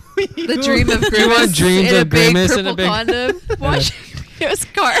 The dream of Grimace You want dreams in a of big Grimace purple in a big- condom washing his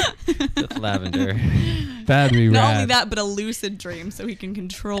car. With lavender. That'd be Not rad. only that, but a lucid dream so he can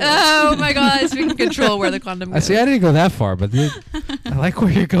control it. Oh my god, so we can control where the condom I goes. see. I didn't go that far, but I like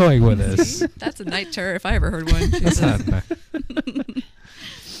where you're going with this. That's a night terror if I ever heard one. That's Jesus. not nice.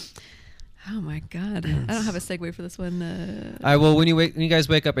 Oh my god. I don't have a segue for this one. All right. Well, when you guys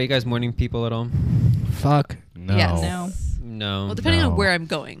wake up, are you guys morning people at all? Fuck no. Yes. No. No. Well, depending No. on where I'm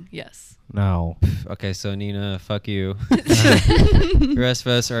going, yes. No. Okay, so Nina, fuck you. The rest of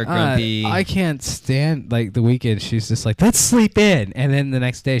us are grumpy. I can't stand like the weekend. She's just like, let's sleep in, and then the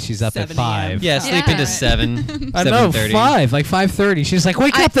next day she's up at 7 a.m. 5. yeah, sleep into Yeah. 7. I know 7:30. 5, like 5:30. She's like,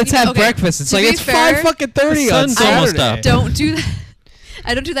 wake up, let's have okay, breakfast. It's to like be it's fair, 5:30 the on sun's almost Saturday. up. Don't do that.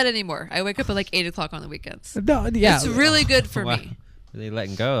 I don't do that anymore. I wake up at like 8 o'clock on the weekends. No, yeah. It's really good for Wow. me. Really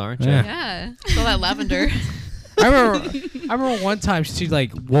letting go, aren't you? Yeah. Yeah. It's all that lavender. I remember one time she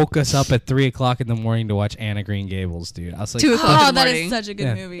like woke us up at 3 o'clock in the morning to watch Anna Green Gables, dude. I was like, 2 o'clock Oh, in the that morning. is such a good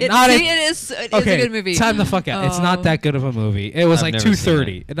Yeah. movie. It, Not see, a- it is it's okay, a good movie. time the fuck out. It's not Oh. that good of a movie. It was I've like never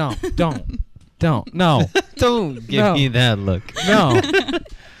seen 2:30. No, don't, no, Don't give No. me that look. no.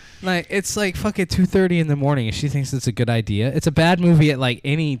 Like it's like fucking 2:30 in the morning, and she thinks it's a good idea. It's a bad movie at like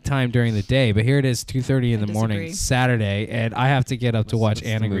any time during the day, but here it is 2:30 in I the morning disagree. Saturday, and I have to get up to watch what's the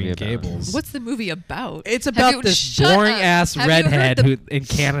Anna movie Green about? Gables. What's the movie about? It's Have about you- this shut boring up. ass Have you heard redhead the- who in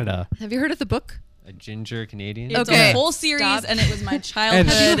Canada. Have you heard of the book? A ginger Canadian? It's Okay. a whole series, Stop. and it was my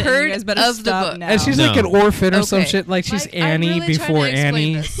childhood. Have you heard and guys better of the stop book? now. And she's No. like an orphan or some Okay. shit. Like she's Mike, I'm Annie really trying before to explain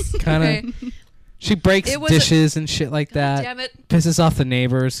Annie. this. Kind of. Okay. She breaks It was a- dishes and shit like God that. damn it. Pisses off the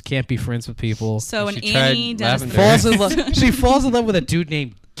neighbors. Can't be friends with people. So an She tried Annie Dennis lavender. the Falls in First. love. She falls in love with a dude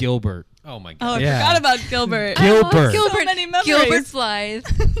named Gilbert. Oh my Oh, god. I Yeah. forgot about Gilbert. Gilbert. So many memories. Gilbert Blythe.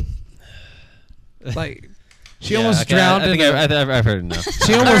 Like she Yeah, almost okay, drowned I in think a. I've heard enough.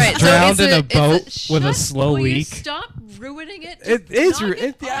 She almost All right, so drowned it's in a it's boat with a shut- slow will you leak. stop ruining it. It Just is. knock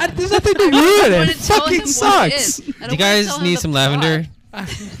It, off. there's nothing to I don't ruin wanna it. It tell him fucking what it sucks. is. I Do you don't wanna guys tell him need the some plot. lavender?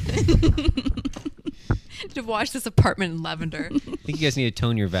 To wash this apartment in lavender. I think you guys need to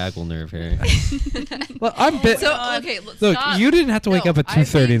tone your vagal nerve here. Well, I'm bit. So God. okay, Look, stop. you didn't have to wake No, up at I'm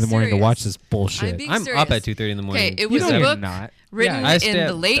 2:30 in being the morning to serious. watch this I'm bullshit. being I'm serious. up at 2:30 in the morning. Okay, it You was know a you're book not. written Yeah, I in stay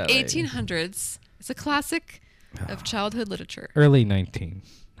the up late that late. 1800s. It's a classic of childhood literature. Early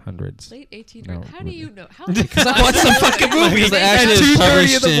 1900s. Late 1800s. No, How do you know? How Because I watched the fucking movie Because it at actually was 2:30 in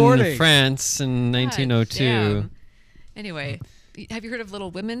published the morning. in France in 1902. Damn. Anyway, have you heard of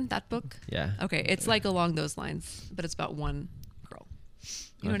Little Women? That book? Yeah. Okay, it's like along those lines, but it's about one girl.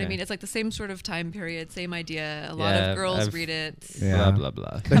 You know what I Okay. mean? It's like the same sort of time period, same idea. A lot Yeah, of girls I've- read it. Yeah. Blah, blah,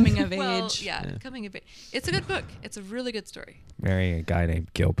 blah. Coming of Well, age. yeah, Yeah. coming of age. It's a good book. It's a really good story. Marrying a guy named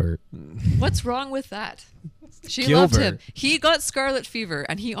Gilbert. What's wrong with that? She loved him. Gilbert. He got scarlet fever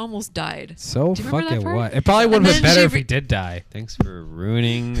and he almost died. So Do you remember that fucking part? what? It probably would And have been then better she if he did die. Thanks for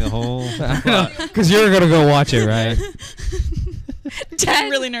ruining the whole. Because you were gonna go watch it, right? I'm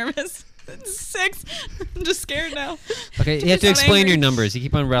really nervous. It's 6. I'm just scared now. Okay, you have to so explain angry. your numbers. You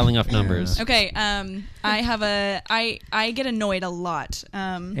keep on rattling off numbers. Okay, I get annoyed a lot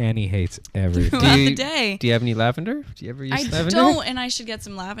Annie hates everything. throughout you- the day. Do you have any lavender? Do you ever use I lavender? don't, and I should get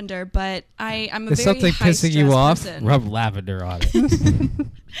some lavender, but I'm a Is very something high pissing you stress off? person. Rub lavender on it.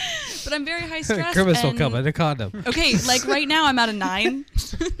 But I'm very high stress. Grimace will and- come in a condom. Okay, like right now I'm at a 9.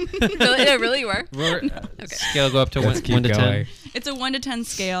 really, yeah, really, you are. Scale go up to Let's 1 keep to 10. going. It's a 1 to 10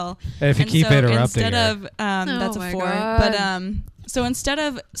 scale. And if you keep so interrupting instead her. of that's a my 4. God. But so instead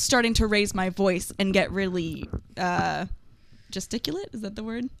of starting to raise my voice and get really gesticulate, is that the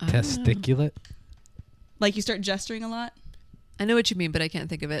word? Testiculate? Like you start gesturing a lot? I know what you mean, but I can't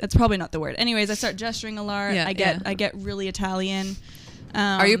think of it. That's probably not the word. Anyways, I start gesturing a lot. Yeah, I get really Italian.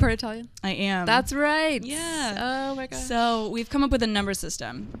 Are you part Italian? I am. That's right. Yeah. Oh my god. So we've come up with a number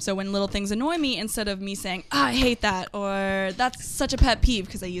system. So when little things annoy me, instead of me saying, I hate that, or that's such a pet peeve,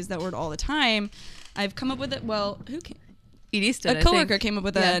 because I use that word all the time, I've come up with it. Well, Edis did, a coworker came up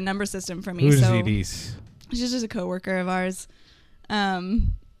with Yeah. a number system for me. Who's so Edis? she's just a coworker of ours.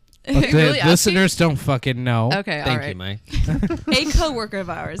 But Really the ask you? listeners don't fucking know. Okay, all Thank right. you, Mike. A coworker of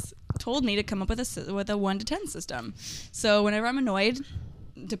ours told me to come up with a 1 to 10 system. So whenever I'm annoyed,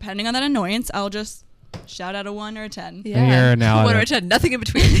 depending on that annoyance, I'll just shout out a 1 or a 10. Yeah. And you're now One at or a- 10, nothing in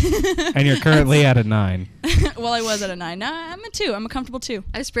between. And you're currently at a 9. Well, I was at a 9. Now I'm a 2. I'm a comfortable 2.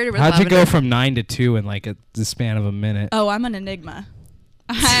 I sprayed it with How'd you lavender. go from 9 to 2 in like the span of a minute? Oh, I'm an enigma.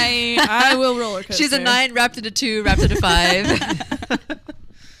 I will roller coaster. She's a 9 wrapped into 2 wrapped into 5.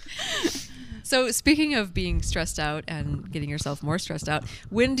 So speaking of being stressed out and getting yourself more stressed out,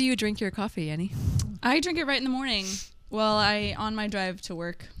 when do you drink your coffee, Annie? I drink it right in the morning. Well, on my drive to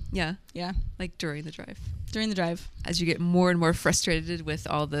work. Yeah, Yeah, like during the drive. during the drive. As you get more and more frustrated with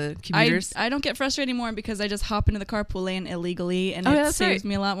all the commuters. I don't get frustrated anymore because I just hop into the carpool lane illegally, and Oh, it yeah, that's saves right.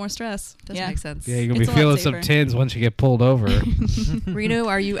 me a lot more stress. Does yeah. make sense. Yeah, you're gonna It's be a lot feeling some safer. tins once you get pulled over. Reno,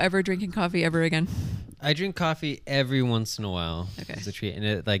 are you ever drinking coffee ever again? I drink coffee every once in a while. Okay. As a treat, and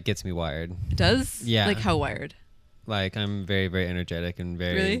it like gets me wired. It does? Yeah. Like how wired? Like I'm very, very energetic and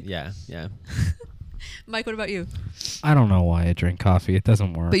very Really? yeah, yeah. Mike, what about you? I don't know why I drink coffee. It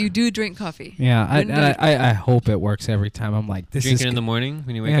doesn't work. But you do drink coffee. yeah, When do you- I hope it works every time. I'm like, this Drink is it in the good. morning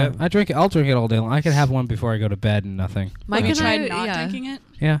when you wake Yeah, up. I drink it. I'll drink it all day long. I could have one before I go to bed and nothing. Mike Have you and tried I- not yeah. drinking it?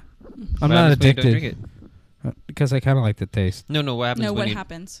 Yeah, I'm What not happens when you don't addicted drink it? because I kind of like the taste. No. What happens No, when what you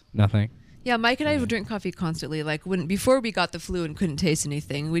happens? Nothing. Yeah, Mike and I Yeah. would drink coffee constantly. Like before we got the flu and couldn't taste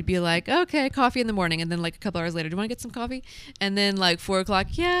anything, we'd be like, okay, coffee in the morning, and then like a couple hours later, do you want to get some coffee? And then like 4 o'clock,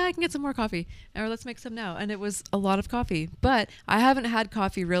 yeah, I can get some more coffee, or let's make some now. And it was a lot of coffee, but I haven't had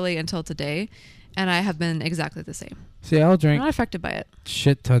coffee really until today, and I have been exactly the same. See, I'll I'm drink not affected by it.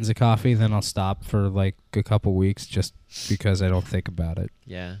 shit tons of coffee, then I'll stop for like a couple weeks just because I don't think about it.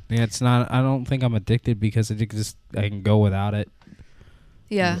 Yeah. Yeah, it's not. I don't think I'm addicted because I can go without it.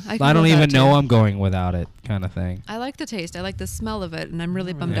 Yeah, can I go don't with even that, know too. I'm going without it, kind of thing. I like the taste. I like the smell of it, and I'm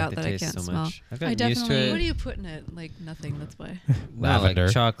really I bummed like out the that I taste can't so smell. much. I've I gotten used to definitely- it. What do you put in it? Like nothing. That's why. Not like Lavender.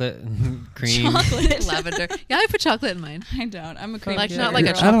 chocolate, cream. Chocolate. Lavender. Yeah, I put chocolate in mine. I don't. I'm a cream Like sugar not like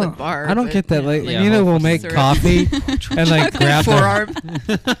a girl. chocolate bar. I don't but, get that. you Like know. Yeah, Nina whole will food make syrup. coffee and like grab the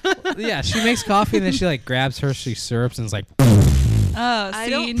forearm. yeah. She makes coffee and then she like grabs Hershey syrups and is like. Oh, I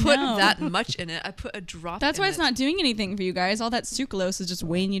see, don't put no. that much in it. I put a drop. That's in why it's it. not doing anything for you guys. All that sucralose is just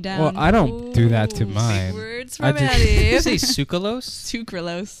weighing you down. Well, I don't do that to Ooh, big mine. words I from just- Did you Eddie. say sucralose?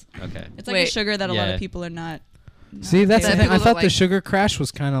 Sucralose. Okay. It's like a Wait. sugar that a lot Yeah. of people are not. See, that's That the thing. people I don't thought the like. sugar crash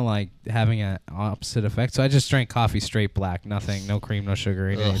was kind of like having an opposite effect. So I just drank coffee straight black, nothing, no cream, no sugar,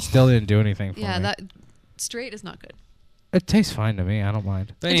 anything. Ugh. It still didn't do anything for Yeah, me. that straight is not good. It tastes fine to me. I don't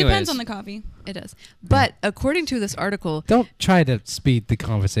mind. But It anyways, depends on the coffee. It does. But according to this article, Don't try to speed the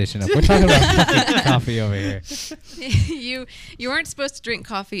conversation up. We're talking about fucking coffee over here. you aren't supposed to drink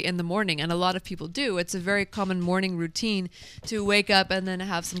coffee in the morning, and a lot of people do. It's a very common morning routine to wake up and then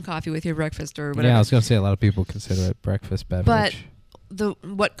have some coffee with your breakfast or whatever. Yeah, I was gonna say a lot of people consider it breakfast beverage. But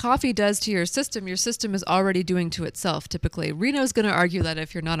what coffee does to your system is already doing to itself typically. Reno's going to argue that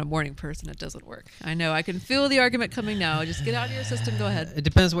if you're not a morning person, it doesn't work. I know. I can feel the argument coming now. Just get out of your system. Go ahead. it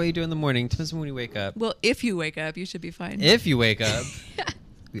depends what you do in the morning. Depends on when you wake up. Well, if you wake up, you should be fine. If you wake up,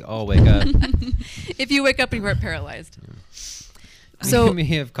 we all wake up. If you wake up and you weren't paralyzed. So So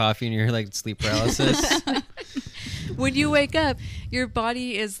you have coffee and you're like sleep paralysis. when you wake up, your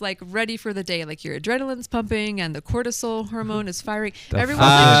body is like ready for the day. Like your adrenaline's pumping and the cortisol hormone is firing. The Everyone's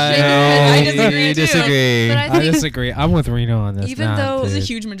like shaking their head. I disagree too. But I I think disagree. I'm with Reno on this. Even Nah, though- There's a dude.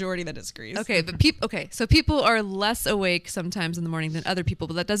 huge majority that disagrees. Okay, but so people are less awake sometimes in the morning than other people,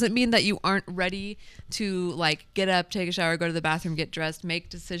 but that doesn't mean that you aren't ready to like get up, take a shower, go to the bathroom, get dressed, make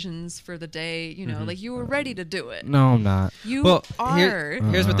decisions for the day. You know, like you were ready to do it. No, I'm not. You well, are. here's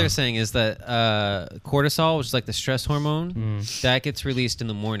what Uh-huh. they're saying is that cortisol, which is like the stress hormone, Mm. that gets released in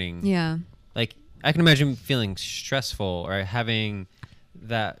the morning. Yeah. Like I can imagine feeling stressful or having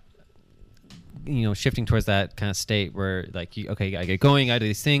that, shifting towards that kind of state where like, I gotta get going, I do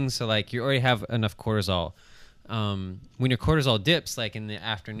these things. So like you already have enough cortisol. When your cortisol dips, like in the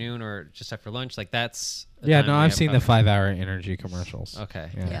afternoon or just after lunch, like that's a Yeah, time no, when you I've have seen the coffee. 5-hour energy commercials. Okay.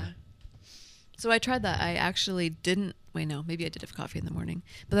 Yeah. So I tried that. I actually didn't. Wait, no, maybe I did have coffee in the morning,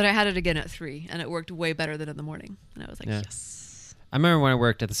 but then I had it again at 3, and it worked way better than in the morning. And I was like, Yeah. yes. I remember when I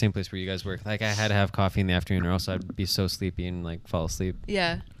worked at the same place where you guys work, like I had to have coffee in the afternoon or else I'd be so sleepy and like fall asleep.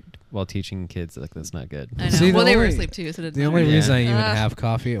 Yeah. while teaching kids, like that's not good. I know. See, the Well, they were only- asleep too, so it didn't The only matter. Yeah. reason I even Ah. have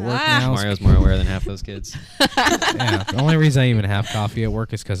coffee at work Ah. now is Mario's more aware than half those kids. yeah, the only reason I even have coffee at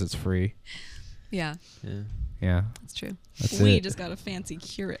work is because it's free. Yeah, Yeah. Yeah, that's true. that's We it. just got a fancy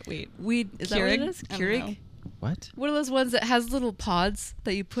Keurig. Wait, Weed is that what it Keurig? is? I don't know. Keurig? What? What are those ones that has little pods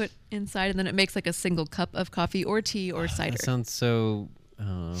that you put inside and then it makes like a single cup of coffee or tea or cider? That sounds so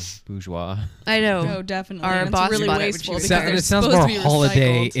bourgeois. I know. No, definitely. Our And it's boss really bought it when wasteful she was because there. they're It sounds supposed more to be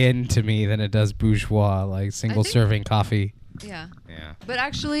holiday recycled. in to me than it does bourgeois, like single think- serving coffee. Yeah. Yeah. But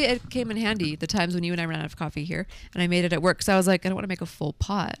actually, it came in handy the times when you and I ran out of coffee here, and I made it at work. So I was like, I don't want to make a full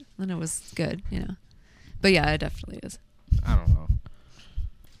pot. And it was good, you know. But yeah, it definitely is. I don't know.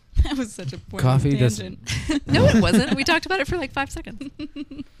 That was such a pointless Coffee tangent. No, it wasn't. We talked about it for like 5 seconds.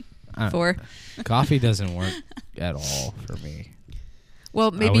 I don't- 4. Coffee doesn't work at all for me.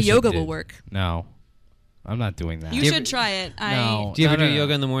 Well, maybe wish it yoga did. will work. No, I'm not doing that. You Do you should ever- try it. No. Do you ever No, do no.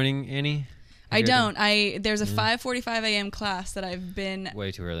 yoga in the morning, Annie? I Have you ever don't. There's a Yeah. 5:45 a.m. class that I've been. done-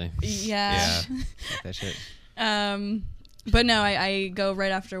 Way too early. Yeah. Fuck that shit. But no, I go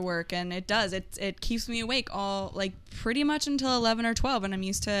right after work, and it keeps me awake all like pretty much until 11 or 12, and I'm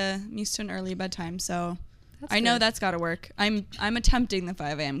used to an early bedtime. So That's I know good. that's got to work. I'm attempting the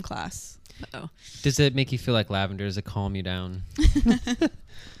 5 a.m. class. Oh. Does it make you feel like lavender? Does it calm you down?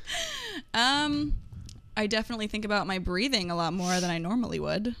 I definitely think about my breathing a lot more than I normally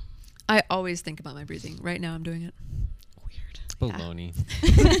would. I always think about my breathing. Right now, I'm doing it. Weird. Baloney.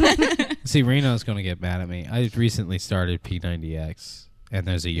 See, Reno's gonna get mad at me. I recently started P90X, and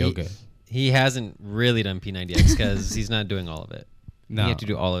there's a yoga. He hasn't really done P90X because he's not doing all of it. No, You have to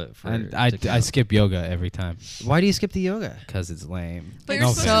do all of it for. And to I count. skip yoga every time Why do you skip the yoga? because it's lame. But you're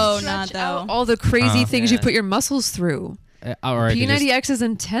you're so supposed to not, stretch out though. all the crazy things you Yeah. put your muscles through. Or I could just- P90X is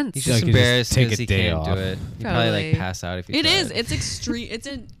intense. He's So I just could just embarrassed take because a he day can't off. do it. He'd probably like Probably. pass out if he It tried. is. It's extreme.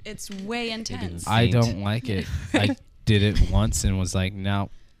 It's way intense. I- I Faint. don't like it. I did it once and was like, no,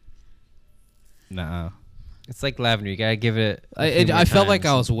 nah. It's like lavender. You gotta give it. a few more I felt like I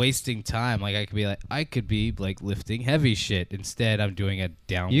times. was wasting time. Like I could be like lifting heavy shit. Instead, I'm doing a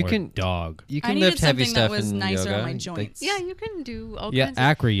downward can- dog. You I can needed lift heavy something that stuff was in nicer yoga. on my Like, joints. Yeah, you can do all Yeah, kinds of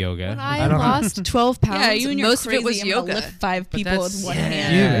acro yoga. When I I don't know. lost 12 pounds, Yeah, you and your most of it was crazy, I'm gonna yoga. lift 5 But people with that's- one yeah.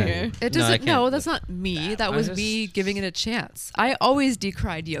 hand. Yeah. over here. It No, I doesn't. can't No, lift that's not me. That I was just- me giving it a chance. I always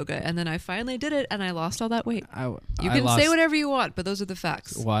decried yoga, and then I finally did it, and I lost all that weight. You I can lost, say whatever you want, but those are the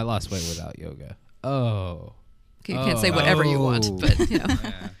facts. Well, I lost weight without yoga. Oh. Okay, you can't say Oh. whatever you want, Oh. but you know.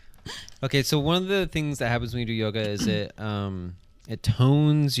 Yeah. Okay, so one of the things that happens when you do yoga is it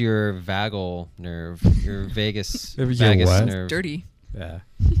tones your vagal nerve, your vagus Your vagus what? nerve. Dirty. Yeah.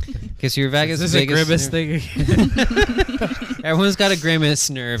 Okay, so your vagus Is this a vagus grimace nerve- thing again? Everyone's got a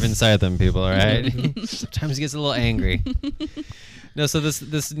grimace nerve inside them, people. All right. Sometimes he gets a little angry. No, so this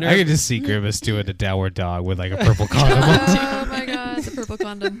nerve. I could just see Grimace doing a downward dog with like a purple condom. Oh my god, the purple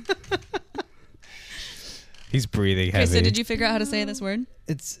condom. He's breathing Okay, heavy. so did you figure out how to say this word?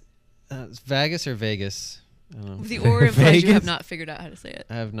 It's vagus or Vegas. I don't know. With the or implies you Vegas? have not figured out how to say it.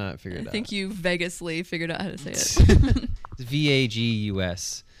 I have not figured I it out. think you Vegasly figured out how to say it. It's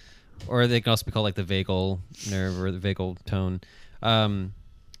VAGUS, or they can also be called like the vagal nerve or the vagal tone.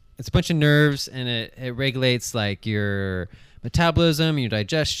 It's a bunch of nerves, and it regulates like your metabolism, your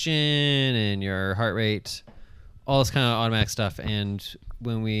digestion, and your heart rate, all this kind of automatic stuff. And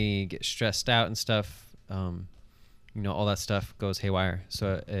when we get stressed out and stuff, all that stuff goes haywire.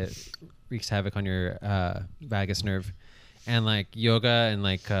 So it wreaks havoc on your vagus nerve. And like yoga and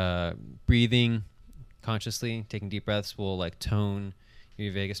like breathing consciously, taking deep breaths will like tone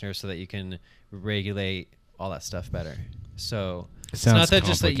your vagus nerve so that you can regulate all that stuff better. So it's not Sounds that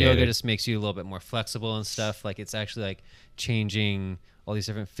just that yoga complicated. just makes you a little bit more flexible and stuff. Like it's actually like changing all these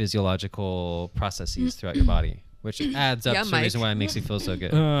different physiological processes throughout your body, which adds up Yeah, to the Mike. reason why it makes you feel so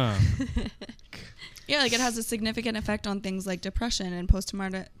good. Yeah, like it has a significant effect on things like depression and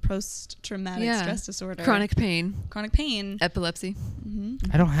post-traumatic Yeah. stress disorder, Chronic pain, chronic pain. epilepsy. Hmm.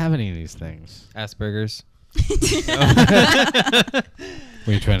 I don't have any of these things. Asperger's. What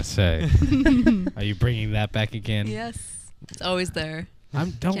are you trying to say? Are you bringing that back again? Yes, it's always there. I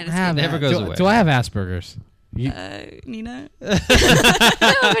don't Can't have escape it. Never that. goes do, away. do I have Asperger's? You, Nina. No,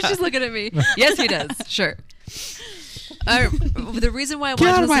 she's looking at me. Yes, he does. Sure. The reason why I get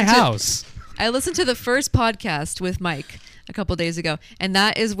wanted out to of my listen to house. I listened to the first podcast with Mike a couple days ago, and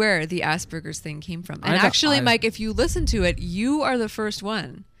that is where the Asperger's thing came from. And I know- actually, I- Mike, if you listen to it, you are the first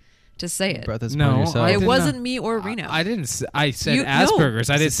one to say it. Brought this No, upon yourself. I It did wasn't not- me or Reno. I didn't. I said You- no. Asperger's.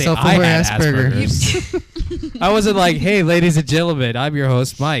 I didn't It's say self-aware I had Asperger's. Asperger's. I wasn't like, "Hey, ladies and gentlemen, I'm your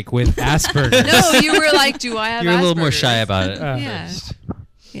host Mike with Asperger's." No, you were like, "Do I have?" You're a little more Asperger's?" shy about it. Yeah. first.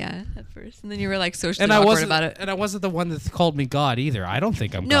 Yeah, at first, and then you were like socially And I awkward wasn't about it. And I wasn't the one that called me God either. I don't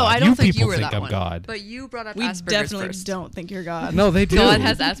think I'm No, God. I don't think people you were think that I'm one. God. But you brought up We Asperger's definitely first. don't think you're God. No, they do. God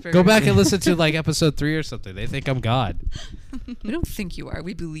has Asperger's. Go back and listen to like episode 3 or something. They think I'm God. We don't think you are.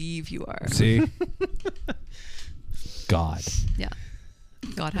 We believe you are. See, God. Yeah.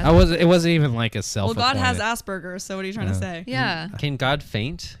 God has. I wasn't. It wasn't even like a Well, self. God has Asperger's, so what are you trying to Yeah. say? Yeah. Can God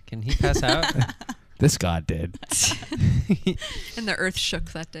faint? Can he pass out? This God did. And the earth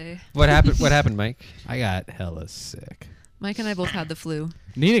shook that day. What happened? What happened, Mike? I got hella sick. Mike and I both had the flu.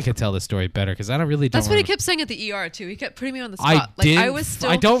 Nina can tell the story better because I don't really. That's what he remember. kept saying at the ER too. He kept putting me on the I spot. did. I was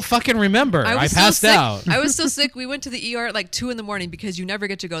still. I don't fucking remember. I was still passed sick. out. I was so sick. We went to the ER at like 2 a.m. because you never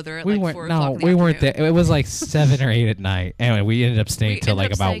get to go there at we like weren't. 4 o'clock. No, in the we weren't there. afternoon. It was like 7 or 8 at night. Anyway, we ended up We staying till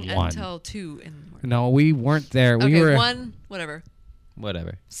ended like up about staying 1. until 2 in the morning. No, we weren't there. We Okay, were 1, whatever.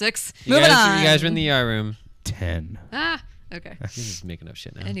 Whatever. 6. You Moving guys, you guys were on. in the ER room. 10. Ah, okay. You're just making up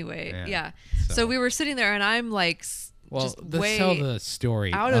shit now. Anyway, Yeah. yeah. So- So we were sitting there, and I'm like, Well, just let's way tell the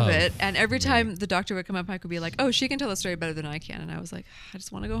story out of it. And every me. time the doctor would come up, Mike would be like, "Oh, she can tell the story better than I can." And I was like, "I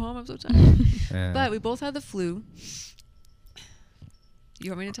just want to go home. I'm so tired." Yeah. But we both had the flu.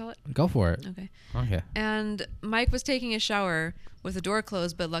 You want me to tell it? Go for it. Okay. Okay. And Mike was taking a shower with the door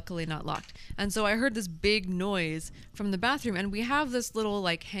closed, but luckily not locked. And so I heard this big noise from the bathroom. And we have this little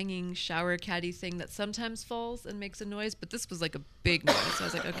like hanging shower caddy thing that sometimes falls and makes a noise, but this was like a big noise. So I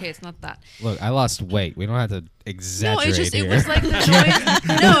was like, okay, it's not that. Look, I lost weight. We don't have to No, exaggerate it's just here. it was like the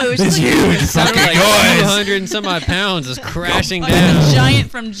noise. No, it was It's just like huge. It sounded Fucking like noise. 200 and some odd pounds is crashing Like down. the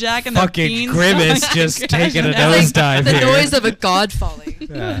giant from Jack and the Fucking Beanstalk. grimace just taking a It's like nosedive the here. noise of a god falling.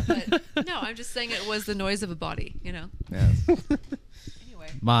 Yeah. But no, I'm just saying it was the noise of a body, you know. Yes. Anyway.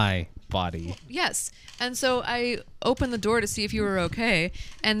 My body. Yes. And so I opened the door to see if you were okay.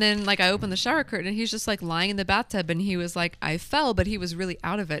 And then like I opened the shower curtain and he's just like lying in the bathtub and he was like, I fell, but he was really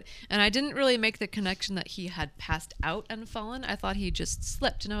out of it. And I didn't really make the connection that he had passed out and fallen. I thought he just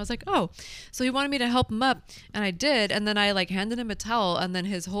slipped. And I was like, oh. So he wanted me to help him up. And I did. And then I like handed him a towel and then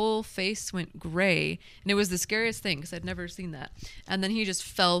his whole face went gray. And it was the scariest thing because I'd never seen that. And then he just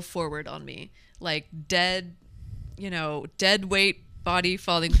fell forward on me like dead, dead weight body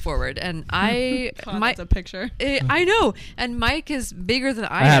falling forward. And God, that's a picture. I know, and Mike is bigger than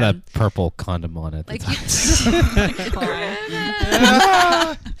I I had a am. purple condom on at the Like time.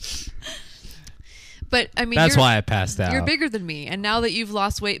 But I mean, That's you're, why I passed out. you're bigger than me, and now that you've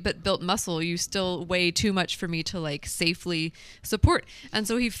lost weight but built muscle, you still weigh too much for me to like safely support. And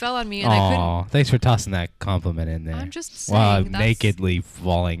so he fell on me, and I couldn't. Aw, thanks for tossing that compliment in there. I'm just While saying, I'm that's- nakedly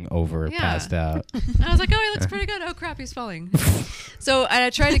falling over, Yeah. passed out. And I was like, oh, he looks pretty good. Oh crap, he's falling. So I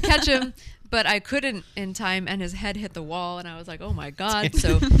tried to catch him, but I couldn't in time, and his head hit the wall, and I was like, oh my god.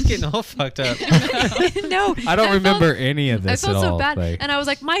 So It's getting all fucked up. no, I don't felt- remember any of I this felt at so all. bad, like- and I was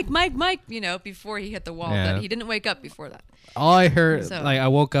like, Mike, before he hit the wall, Yeah. but he didn't wake up before that. all I heard, So- like, I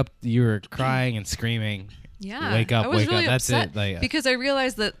woke up, you were crying and screaming. Yeah, Wake up, I was wake really up. That's upset it. Like, because I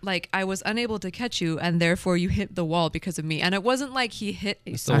realized that like I was unable to catch you, and therefore you hit the wall because of me. And it wasn't like he hit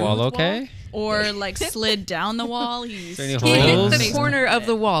a Is the wall smooth okay? Or like slid down the wall. Is there any He hit holes? the corner of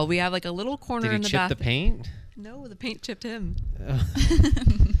the wall. We have like a little corner Did he in the chip the bathroom. paint? No, the paint chipped him. All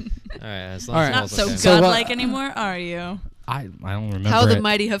right, as long All as right. the Not wall's so okay. So, godlike anymore, are you? I don't remember How the it.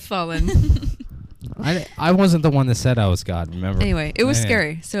 mighty have fallen. I wasn't the one that said I was God, remember? Anyway, it was Yeah.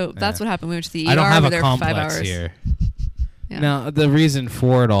 scary. So that's Yeah. what happened. We went to the ER. I don't we have were a there for 5 complex hours. here. Yeah. Now, the reason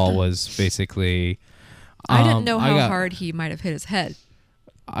for it all was basically... I didn't know how got- hard he might have hit his head.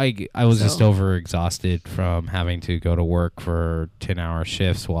 I was just So- overexhausted from having to go to work for 10-hour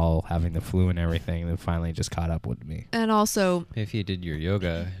shifts while having the flu and everything, and then finally just caught up with me. And also, If you did your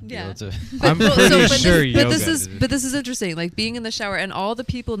yoga, you'd be Yeah. able to- I'm pretty sure but this yoga is did it. but this is interesting. Like being in the shower, and all the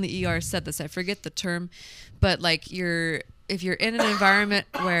people in the ER said this. I forget the term, but like if you're in an environment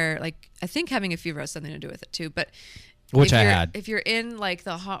where like I think having a fever has something to do with it too. But Which if I you're- had. If you're in like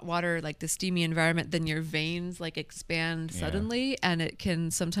the hot water, like the steamy environment, then your veins like expand Yeah. suddenly, and it can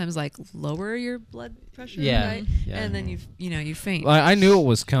sometimes like lower your blood pressure. Yeah. Right? Yeah. And then you faint. Well, I knew it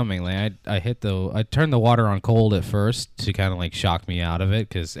was coming. Like I turned the water on cold at first to kind of like shock me out of it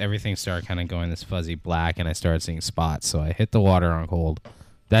because everything started kind of going this fuzzy black, and I started seeing spots. So I hit the water on cold.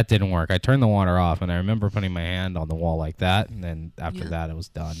 That didn't work. I turned the water off, and I remember putting my hand on the wall like that, and then after Yeah. that, it was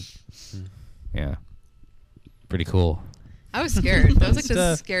done. Yeah, pretty cool. I was scared. That was like the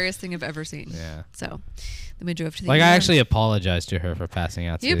Stuff. scariest thing I've ever seen. Yeah, So then we drove to the like ER. I actually apologized to her for passing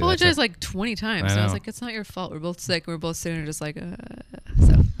out. You too. apologized That's like 20 times. I And I was know. like, it's not your fault. We're both sick. We're both sitting there just like,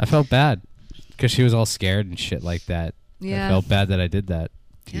 so. I felt bad because she was all scared and shit like that. Yeah. I felt bad that I did that.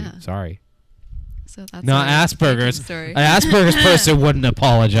 to you. Yeah. Sorry. So that's Not our Asperger's. story. An Asperger's person wouldn't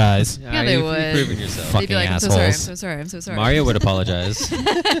apologize. Yeah, they you've would. proven yourself. They'd be like, I'm so sorry, I'm assholes. so sorry, I'm so sorry. Mario would apologize.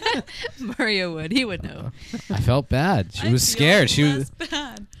 Mario would. He would know. I felt bad. She I was feel scared. She less was.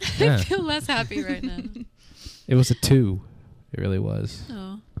 bad. Yeah. I feel less happy right now. It was a 2. It really was.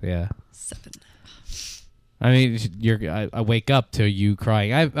 Oh, Yeah. 7. I mean, I wake up to you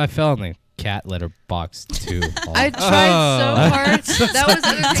crying. I fell in the cat litter box too. I tried so hard. That was the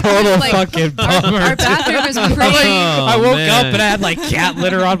other thing. Total Like, fucking bummer. our bathroom is pretty. I woke up man. and I had like cat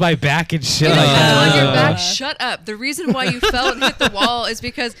litter on my back and shit You like don't have that. on your back. Uh. Shut up. The reason why you fell and hit the wall is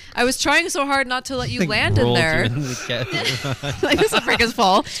because I was trying so hard not to let you land in Rolled you there. into the cat- Like this will break his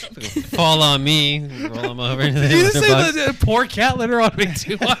fall. Fall on me. Roll him over. Into the Did you litter say box. the poor cat litter on me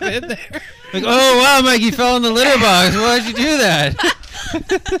too? I'm in there. Like, oh wow, Mike, you fell in the litter box. Why'd you do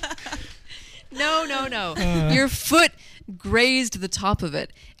that? No. Your foot grazed the top of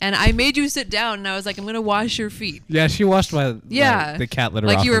it, and I made you sit down. And I was like, I'm gonna wash your feet. Yeah, she washed my Yeah, the cat litter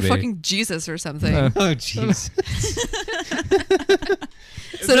like off you were of me. fucking Jesus or something. Oh jeez.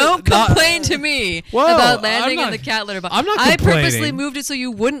 So don't complain to me Whoa, about landing I'm in not- the cat litter box. I'm not I purposely complaining. moved it so you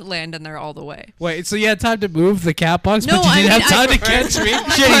wouldn't land in there all the way. Wait, so you had time to move the cat box, No, but you I didn't mean, have time I- to catch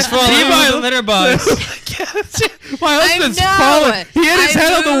me? Shit, he's falling Leave in my the litter box. My husband's I know. falling. He hit his I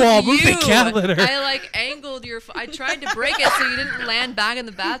head on the wall. moved Move the cat you. litter. I like angled your. I tried to break it so you didn't land back in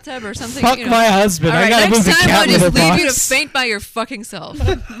the bathtub or something. Fuck you know. my husband. All I right, gotta next move the time cat I'll just litter leave you to box. faint by your fucking self.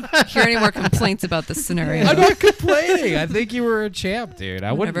 Hear any more complaints about this scenario? I'm not complaining. I think you were a champ, dude.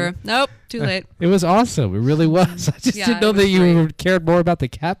 I Whatever. wouldn't. Nope. Too late. It was awesome. It really was. I just Yeah, didn't know it was that you great. cared more about the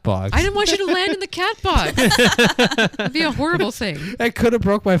cat box. I didn't want you to land in the cat box. That'd be a horrible thing. I could have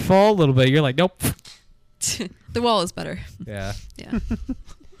broke my fall a little bit. You're like, nope. The wall is better. Yeah. Yeah.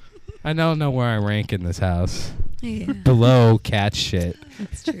 I don't know where I rank in this house. Yeah. Below cat shit.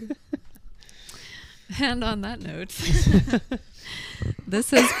 That's true. And on that note,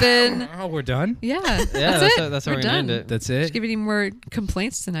 this has been. Oh, we're done? Yeah, that's that's it. that's how We're we're done. gonna end it. That's Just it? give any more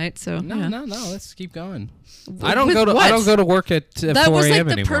complaints tonight. So No, yeah. no. Let's keep going. With I don't go to work at 4 That was like a.m.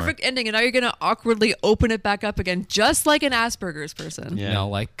 the anymore. perfect ending, and now you're gonna awkwardly open it back up again, just like an Asperger's person. Yeah. No,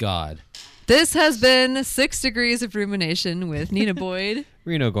 like God. This has been 6 Degrees of Rumination with Nina Boyd.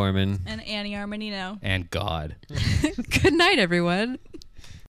 Reno Gorman. And Annie Armanino. And God. Good night, everyone.